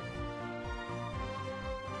my champ.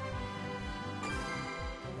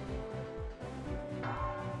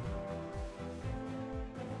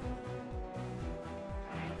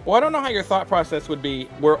 Well, I don't know how your thought process would be.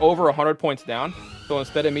 We're over 100 points down, so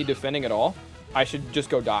instead of me defending at all, I should just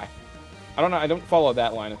go die. I don't know. I don't follow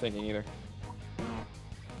that line of thinking either.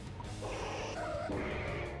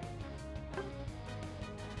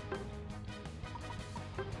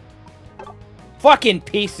 Fucking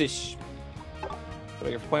piece of sh... So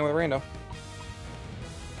you're playing with Rando.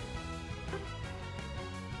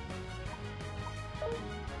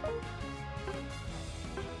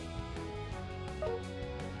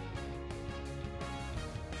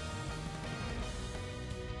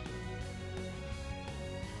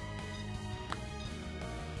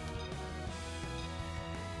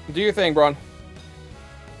 Do your thing, Braun.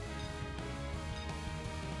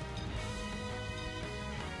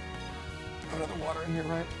 Another water in here,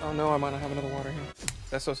 right? Oh no, I might not have another water here.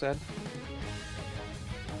 That's so sad.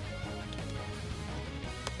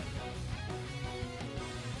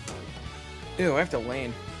 Ew, I have to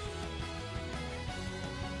lane.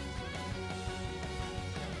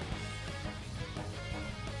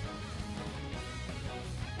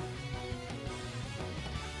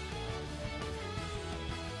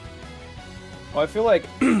 Well, I feel like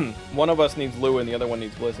one of us needs Lou and the other one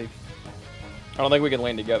needs Blissey. I don't think we can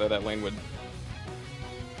lane together. That lane would...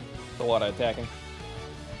 It's a lot of attacking.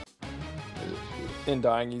 And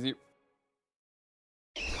dying easy.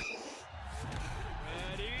 Ready,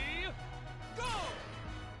 go!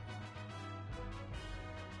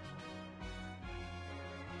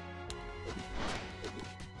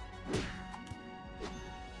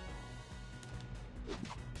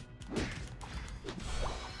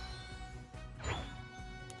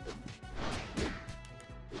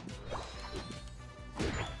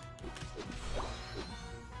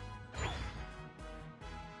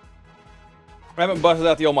 I haven't busted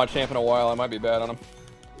out the old Machamp in a while. I might be bad on him.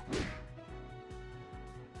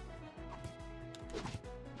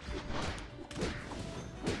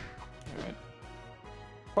 Alright.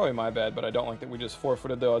 Probably my bad, but I don't like that we just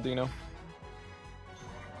forfeited the Audino.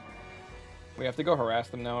 We have to go harass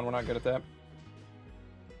them now, and we're not good at that.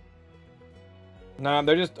 Nah,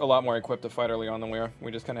 they're just a lot more equipped to fight early on than we are.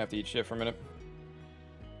 We just kind of have to eat shit for a minute.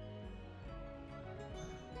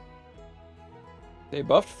 They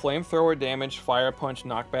buffed Flamethrower damage, Fire Punch,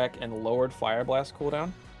 Knockback, and lowered Fire Blast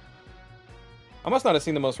cooldown. I must not have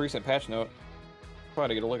seen the most recent patch note.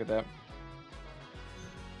 Probably get a look at that.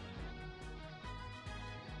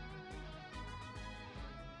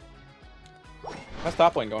 How's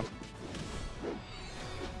top lane going?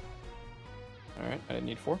 Alright, I didn't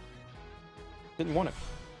need 4. Didn't want it.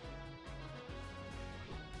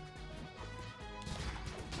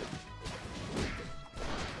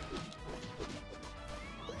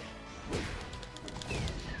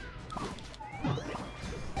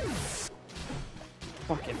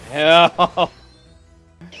 Hell.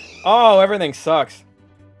 Oh, everything sucks.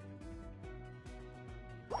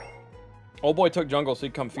 Old boy took jungle so he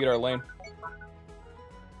could come feed our lane.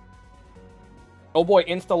 Old boy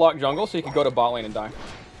insta-lock jungle so he could go to bot lane and die.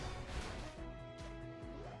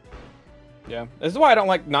 Yeah, this is why I don't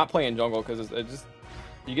like not playing jungle, because it just...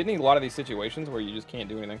 You get in a lot of these situations where you just can't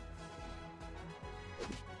do anything.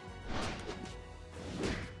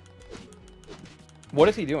 What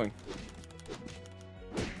is he doing?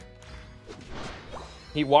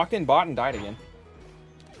 He walked in bot and died again.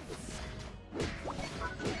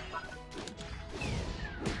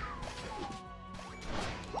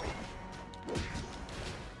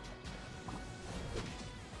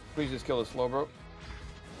 Please just kill the slow bro.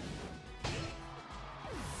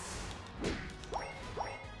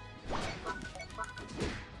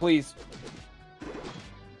 Please.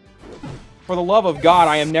 For the love of God,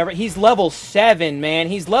 I am never... He's level 7, man.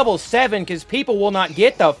 He's level 7 because people will not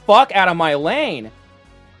get the fuck out of my lane.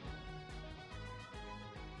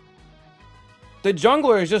 The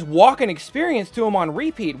jungler is just walking experience to him on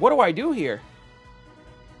repeat. What do I do here?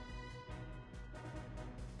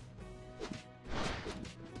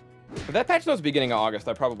 If that patch notes beginning of August,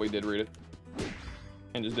 I probably did read it.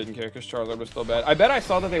 And just didn't care because Charizard was still bad. I bet I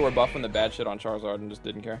saw that they were buffing the bad shit on Charizard and just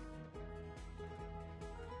didn't care.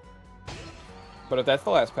 But if that's the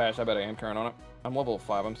last patch, I bet I am caring on it. I'm level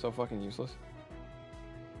 5. I'm so fucking useless.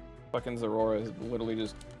 Fucking Zorora has literally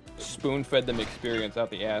just spoon-fed them experience out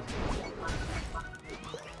the ass.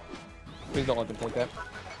 Please don't let them take that.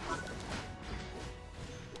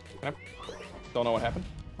 Okay. Don't know what happened.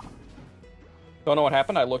 Don't know what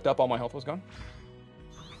happened. I looked up, all my health was gone.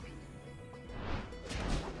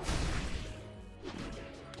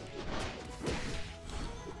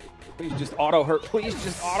 Please just auto hurt. Please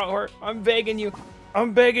just auto hurt. I'm begging you.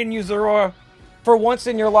 I'm begging you, Zorora. For once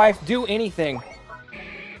in your life, do anything.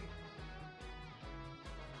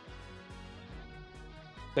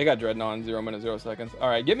 They got Dreadnought in 0 minutes, 0 seconds.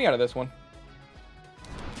 Alright, get me out of this one.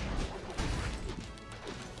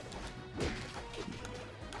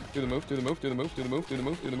 Do the move, do the move, do the move, do the move, do the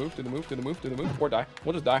move, do the move, do the move, do the move, do the move, or die.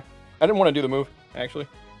 We'll just die. I didn't want to do the move, actually.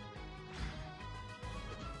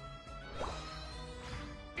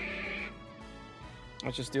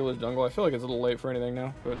 Let's just steal his jungle. I feel like it's a little late for anything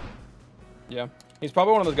now, but yeah. He's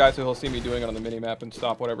probably one of those guys who he'll see me doing it on the minimap and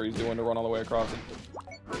stop whatever he's doing to run all the way across it.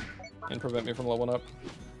 And prevent me from leveling up.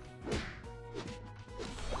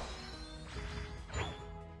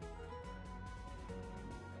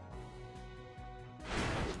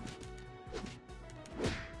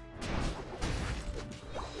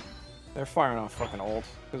 They're firing off fucking ults,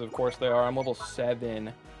 because of course they are. I'm level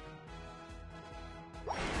 7.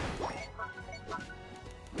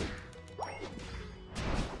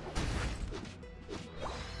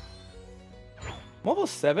 I'm level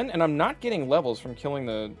 7, and I'm not getting levels from killing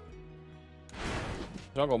the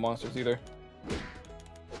jungle monsters either.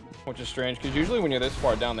 Which is strange, because usually when you're this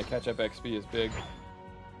far down, the catch-up XP is big.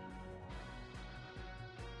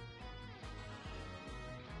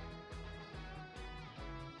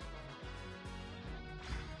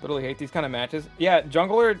 Literally hate these kind of matches. Yeah,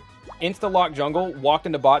 jungler, insta-lock jungle, walked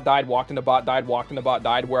into bot, died, walked into bot, died, walked into bot,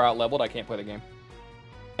 died, we're out-leveled, I can't play the game.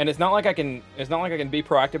 And it's not like I can be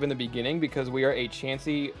proactive in the beginning because we are a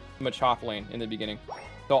chancy Machop lane in the beginning.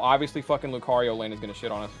 So obviously fucking Lucario lane is gonna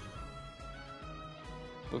shit on us.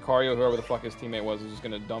 Lucario, whoever the fuck his teammate was, is just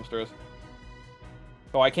gonna dumpster us.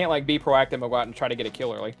 So I can't like be proactive and go out and try to get a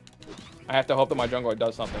kill early. I have to hope that my jungler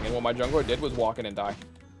does something. And what my jungler did was walk in and die.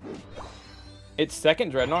 It's second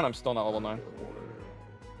Dreadnought, I'm still not level 9.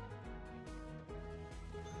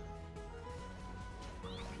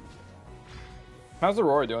 How's the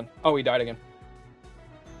Aurora doing? Oh, he died again.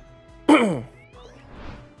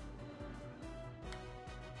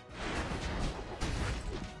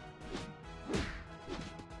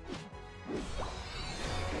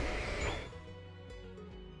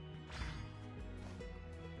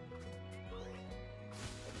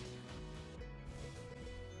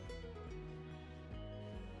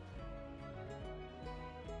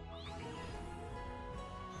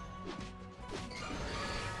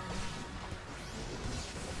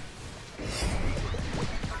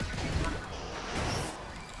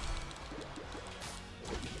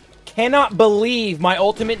 Cannot believe my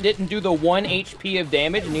ultimate didn't do the 1 HP of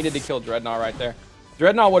damage. Needed to kill Dreadnought right there.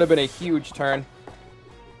 Dreadnought would have been a huge turn.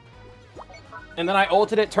 And then I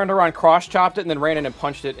ulted it, turned around, cross-chopped it, and then ran in and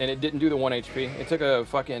punched it, and it didn't do the 1 HP. It took a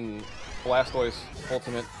fucking Blastoise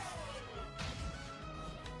ultimate.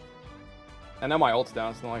 And now my ult's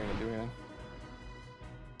down, so it's not like I can do anything.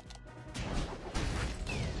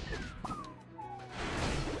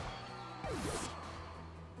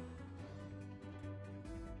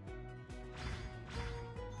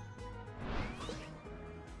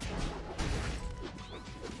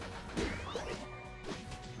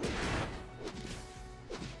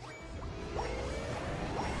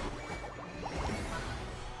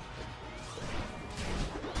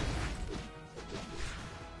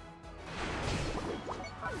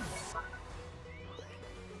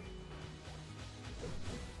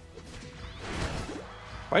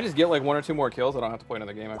 If I just get like 1 or 2 more kills, I don't have to play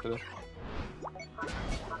another game after this.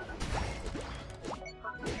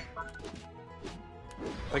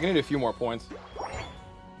 I can need a few more points.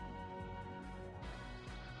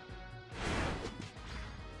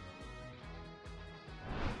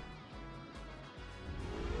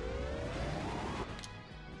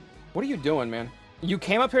 What are you doing, man? You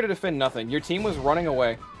came up here to defend nothing. Your team was running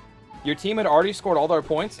away. Your team had already scored all their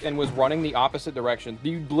points and was running the opposite direction.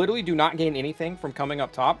 You literally do not gain anything from coming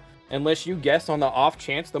up top unless you guess on the off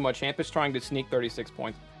chance the Machamp is trying to sneak 36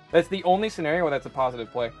 points. That's the only scenario where that's a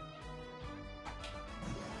positive play.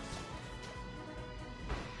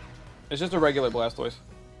 It's just a regular Blastoise.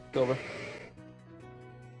 Silver.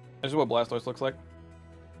 This is what Blastoise looks like.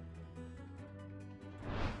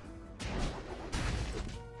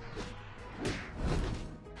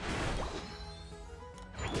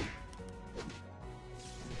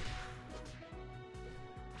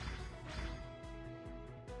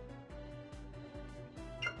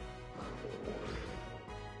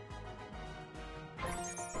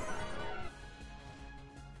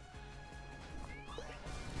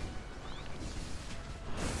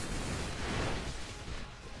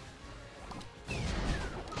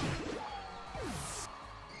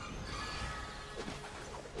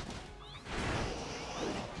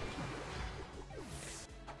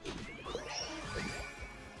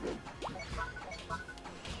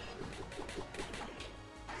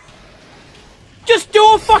 Just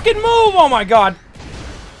do a fucking move! Oh my god!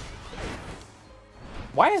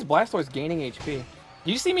 Why is Blastoise gaining HP? Did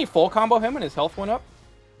you see me full combo him and his health went up?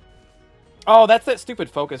 Oh, that's that stupid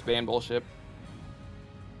focus ban bullshit.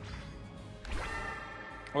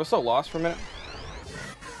 I was so lost for a minute.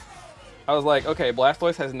 I was like, okay,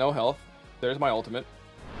 Blastoise has no health. There's my ultimate.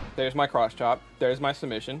 There's my cross chop. There's my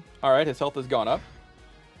submission. Alright, his health has gone up.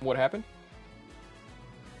 What happened?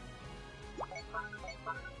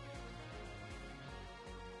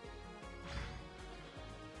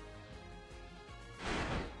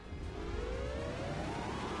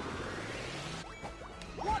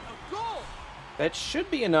 That should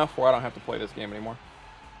be enough where I don't have to play this game anymore.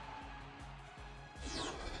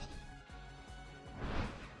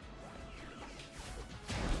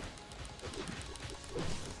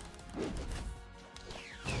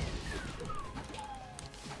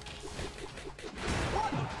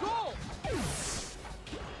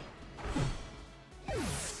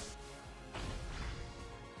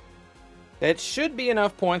 That should be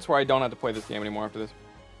enough points where I don't have to play this game anymore after this.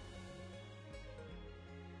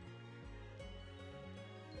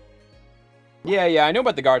 Yeah, I know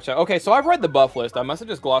about the guard shot. Okay, so I've read the buff list. I must have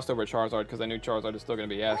just glossed over Charizard because I knew Charizard is still going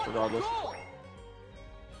to be ass regardless.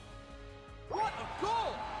 What a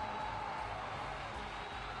goal!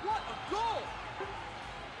 What a goal!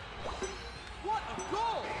 What a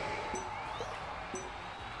goal!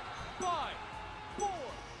 5, 4,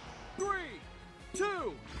 3,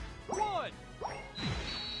 2, 1.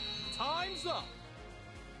 Time's up.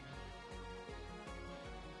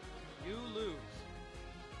 You lose.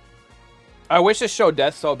 I wish this showed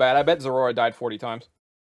death so bad. I bet Zorora died 40 times.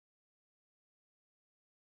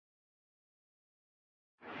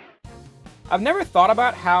 I've never thought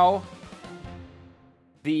about how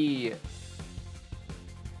bad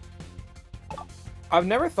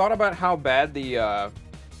the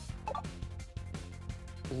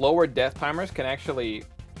lower death timers can actually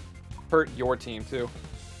hurt your team too.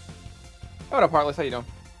 Oh, what up, Heartless? How you doing?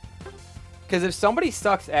 Because if somebody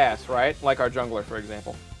sucks ass, right? Like our jungler, for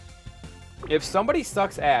example. If somebody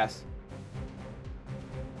sucks ass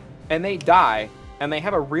and they die and they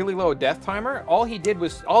have a really low death timer, all he did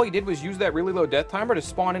was use that really low death timer to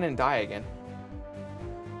spawn in and die again.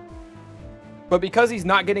 But because he's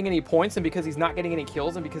not getting any points and because he's not getting any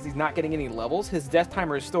kills and because he's not getting any levels, his death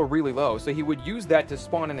timer is still really low. So he would use that to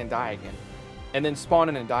spawn in and die again. And then spawn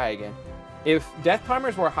in and die again. If death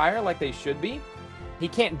timers were higher like they should be, he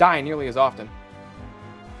can't die nearly as often.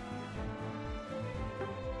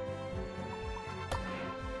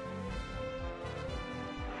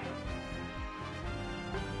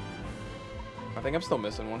 I think I'm still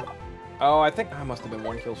missing one. Oh, I think I must have been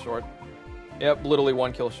 1 kill short. Yep, literally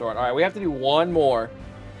 1 kill short. All right, we have to do one more,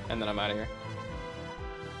 and then I'm out of here.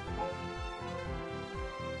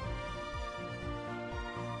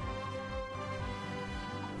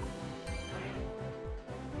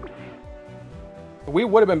 We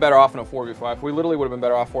would have been better off in a 4v5. We literally would have been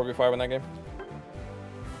better off 4v5 in that game.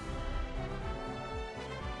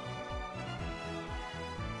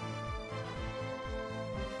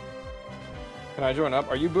 Can I join up?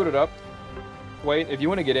 Are you booted up? Wait, if you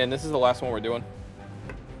want to get in, this is the last one we're doing.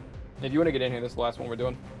 If you want to get in here, this is the last one we're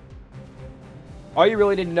doing. All you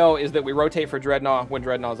really need to know is that we rotate for Dreadnought when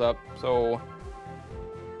Dreadnought's up. So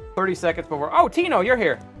 30 seconds before. Oh, Tino, you're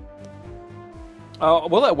here.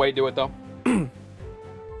 We'll let Wade do it though.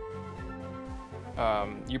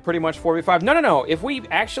 You pretty much 4v5. No. If we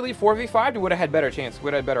actually 4v5'd, we would have had better chance. We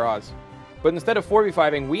would have had better odds. But instead of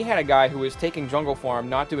 4v5ing, we had a guy who was taking jungle farm,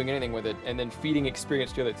 not doing anything with it, and then feeding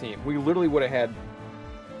experience to the other team. We literally would have had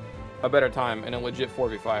a better time in a legit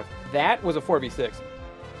 4v5. That was a 4v6.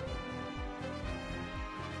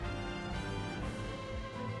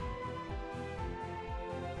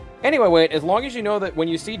 Anyway, Wade, as long as you know that when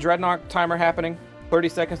you see Dreadnought timer happening, 30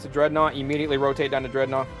 seconds to Dreadnought, immediately rotate down to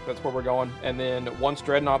Dreadnought. That's where we're going. And then once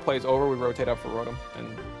Dreadnought plays over, we rotate up for Rotom.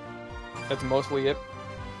 And that's mostly it.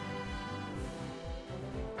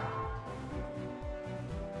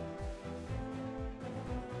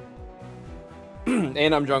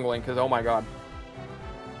 And I'm jungling, because oh my god.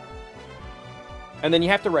 And then you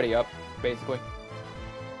have to ready up, basically.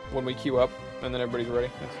 When we queue up, and then everybody's ready.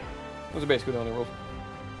 Those are basically the only rules.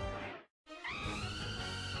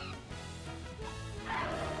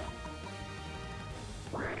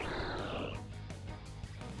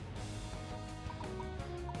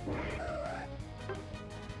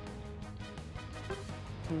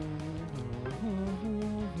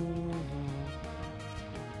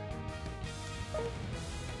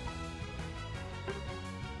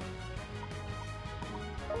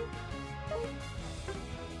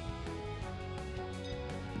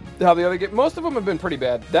 How the other game, most of them have been pretty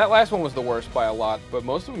bad. That last one was the worst by a lot, but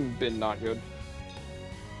most of them have been not good.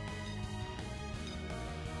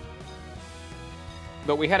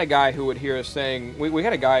 But we had a guy who would hear us saying, we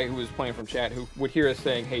had a guy who was playing from chat who would hear us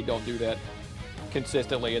saying, hey, don't do that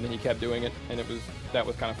consistently, and then he kept doing it, and that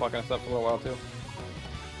was kind of fucking us up for a little while too.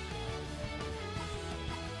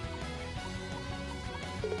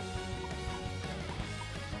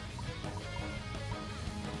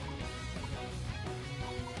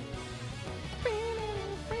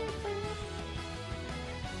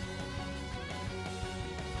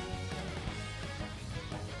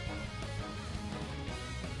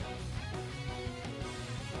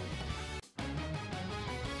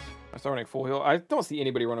 I start running full heal. I don't see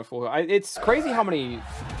anybody running full heal. It's crazy how many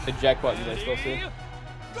eject buttons I still see.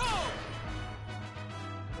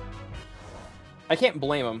 I can't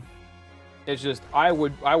blame them. It's just I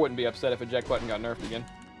wouldn't be upset if eject button got nerfed again.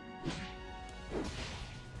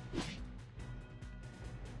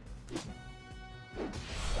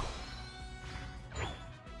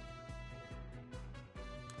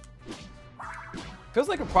 Feels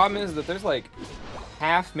like a problem is that there's like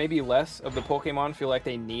half, maybe less, of the Pokemon feel like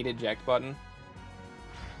they need eject button.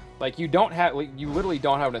 Like you literally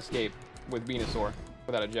don't have an escape with Venusaur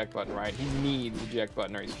without eject button, right? He needs eject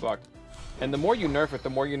button or he's fucked. And the more you nerf it, the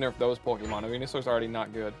more you nerf those Pokemon. Venusaur's already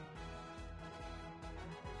not good.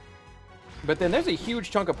 But then there's a huge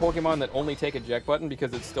chunk of Pokemon that only take eject button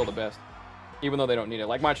because it's still the best. Even though they don't need it.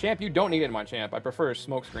 Like Machamp, you don't need it in Machamp. I prefer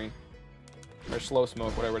smoke screen. Or slow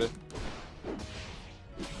smoke, whatever it is.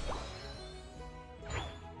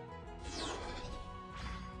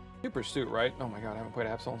 New Pursuit, right? Oh my god, I haven't played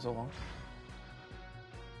Absol in so long.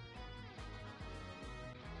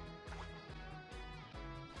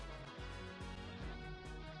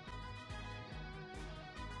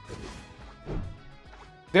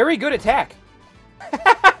 Very good attack.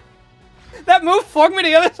 That move flung me to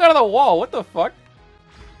the other side of the wall. What the fuck?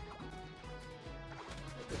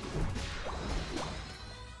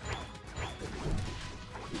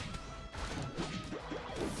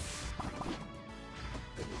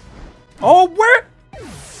 Oh, where?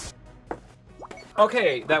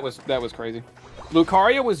 Okay, that was crazy.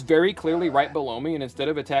 Lucario was very clearly right below me, and instead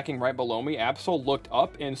of attacking right below me, Absol looked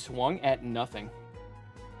up and swung at nothing.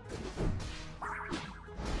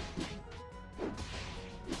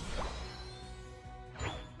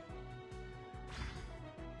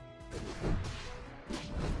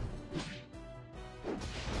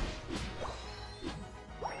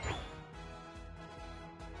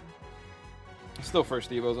 Still first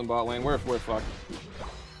Evos in bot lane. We're fucked.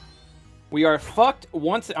 We are fucked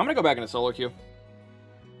once. I'm gonna go back into solo queue.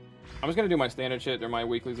 I'm just gonna do my standard shit or my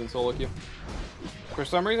weeklies in solo queue. For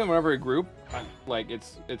some reason, whenever a group,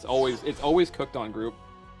 it's always cooked on group.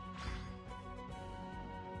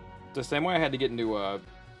 It's the same way I had to get into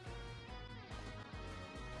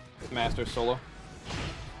Master solo.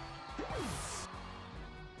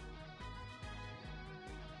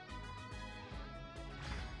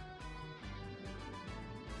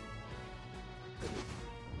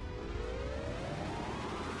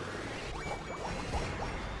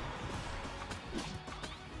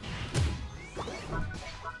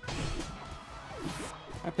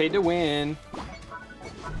 I paid to win.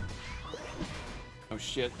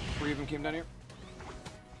 shit. 3 of them came down here.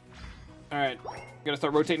 Alright. Gotta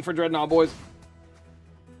start rotating for Dreadnought, boys.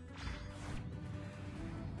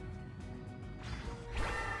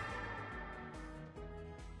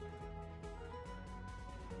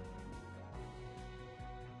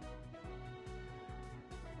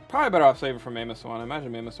 Probably better off saving for Mammoth Swan. I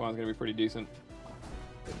imagine Mammoth Swan's gonna be pretty decent.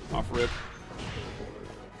 Off rip.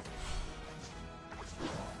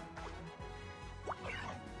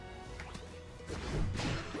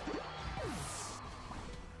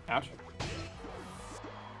 Ouch.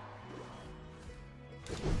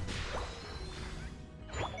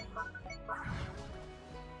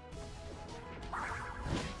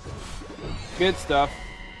 Good stuff.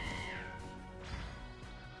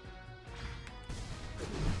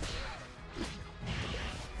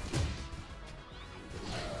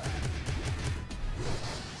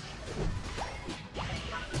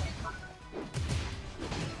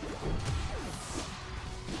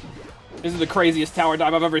 This is the craziest tower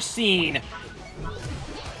dive I've ever seen.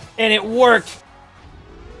 And it worked.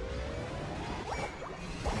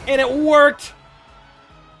 And it worked.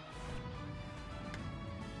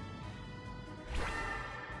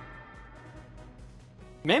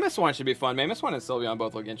 Mammoth Swan should be fun. Mammoth Swan and Sylveon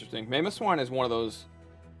both look interesting. Mammoth Swan is one of those...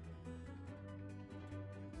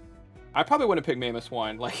 I probably wouldn't have picked Mammoth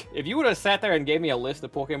Swan. Like, if you would have sat there and gave me a list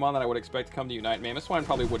of Pokemon that I would expect to come to Unite, Mammoth Swan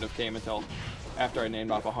probably wouldn't have came until after I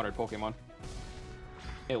named off 100 Pokemon.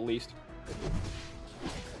 At least.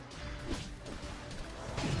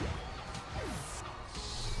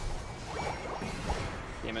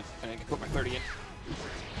 Damn it, I didn't put my 30 in.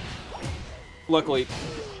 Luckily,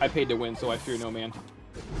 I paid to win, so I fear no man.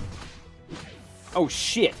 Oh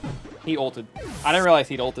shit! He ulted. I didn't realize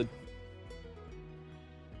he'd ulted.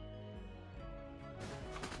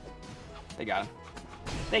 They got him.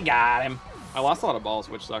 They got him. I lost a lot of balls,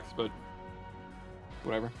 which sucks, but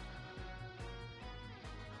whatever.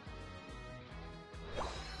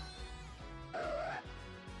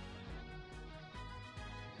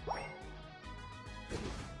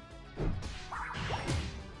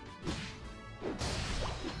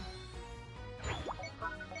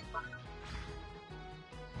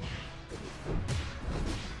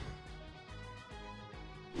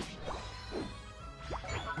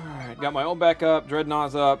 Got my ult back up,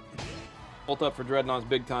 Dreadnought's up. Ult up for Dreadnought's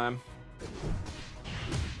big time.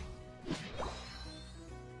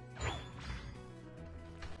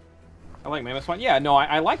 I like Mammoth Swan. Yeah, no,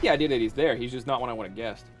 I like the idea that he's there. He's just not what I would have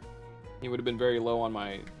guessed. He would have been very low on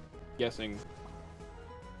my guessing.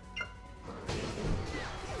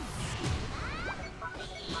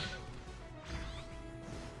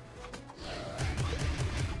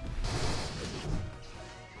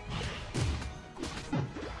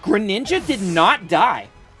 Greninja did not die.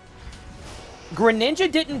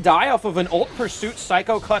 Greninja didn't die off of an ult pursuit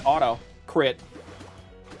Psycho Cut auto crit.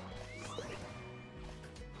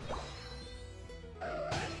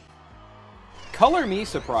 Color me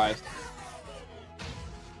surprised.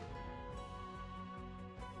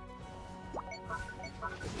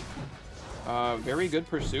 Very good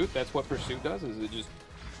pursuit. That's what pursuit does, is it just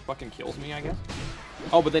fucking kills me, I guess.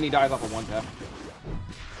 Oh, but then he dies off of one tap.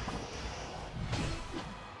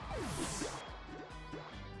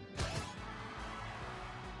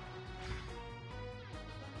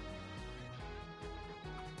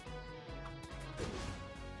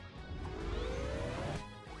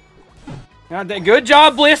 Good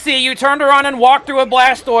job, Blissey. You turned around and walked through a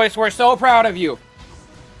Blastoise. We're so proud of you.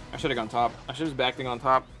 I should have gone top. I should have just backed on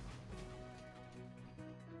top.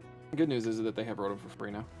 The good news is that they have Rotom for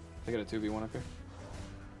free now. They got a 2v1 up here.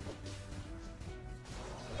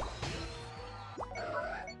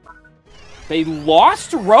 They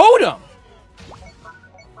lost Rotom.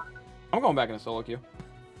 I'm going back in a solo queue.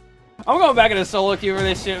 I'm going back in a solo queue for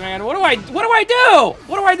this shit, man. What do I do? What do I do?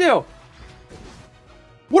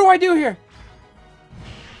 What do I do here?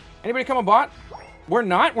 Anybody come on bot? We're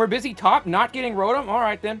not. We're busy top, not getting Rotom. All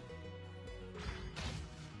right, then.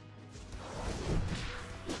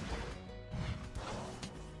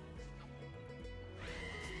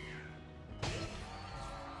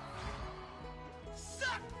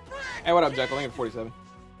 Hey, what up, Jack? I think I'm 47.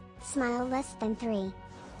 Smile less than 3.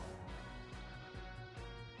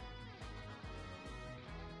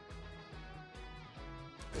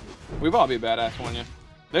 We've all be a badass one, yeah.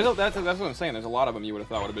 That's what I'm saying. There's a lot of them you would have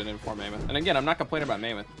thought would have been in for Mammoth. And again, I'm not complaining about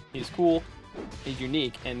Mammoth. He's cool, he's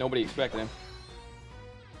unique, and nobody expected him.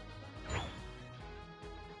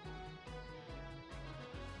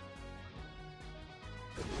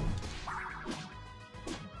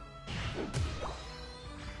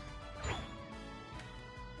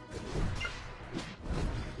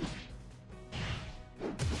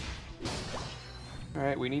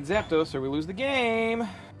 Alright, we need Zapdos or we lose the game.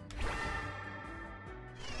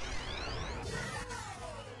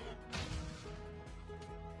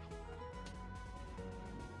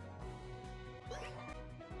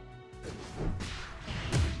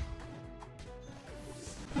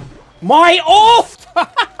 My ult!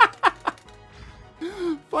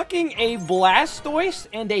 Fucking a Blastoise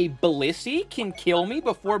and a Blissey can kill me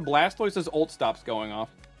before Blastoise's ult stops going off.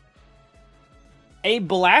 A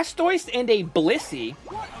Blastoise and a Blissey.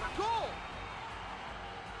 What a goal!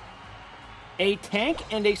 A tank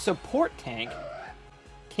and a support tank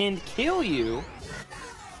can kill you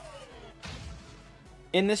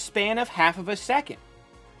in the span of half of a second.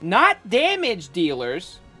 Not damage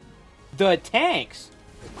dealers, the tanks.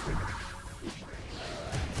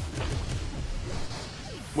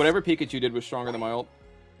 Whatever Pikachu did was stronger than my ult.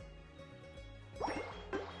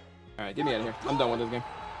 Alright, get me out of here. I'm done with this game.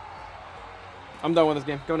 I'm done with this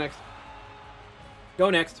game. Go next. Go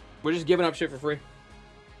next. We're just giving up shit for free.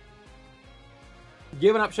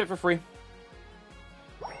 Giving up shit for free.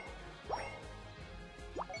 What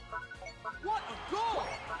a goal!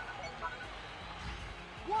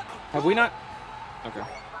 What a Have we not? Okay.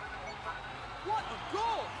 What a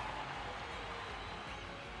goal!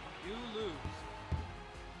 You lose.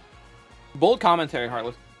 Bold commentary,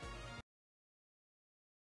 Heartless.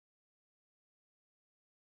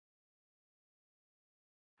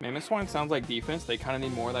 Man, this one sounds like defense. They kind of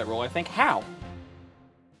need more of that role, I think. How?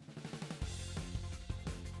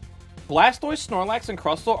 Blastoise, Snorlax, and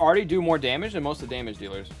Crustle already do more damage than most of the damage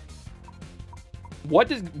dealers. What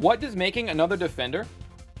does making another defender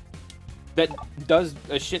that does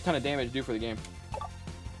a shit ton of damage do for the game?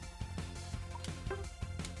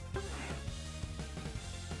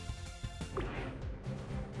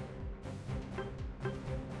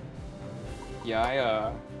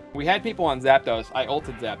 Yeah, we had people on Zapdos. I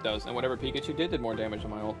ulted Zapdos, and whatever Pikachu did more damage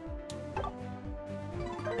than my ult.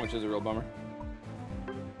 Which is a real bummer.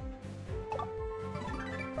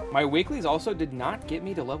 My weeklies also did not get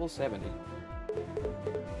me to level 70.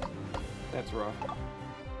 That's rough.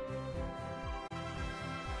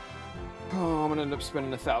 Oh, I'm gonna end up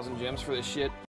spending 1,000 gems for this shit.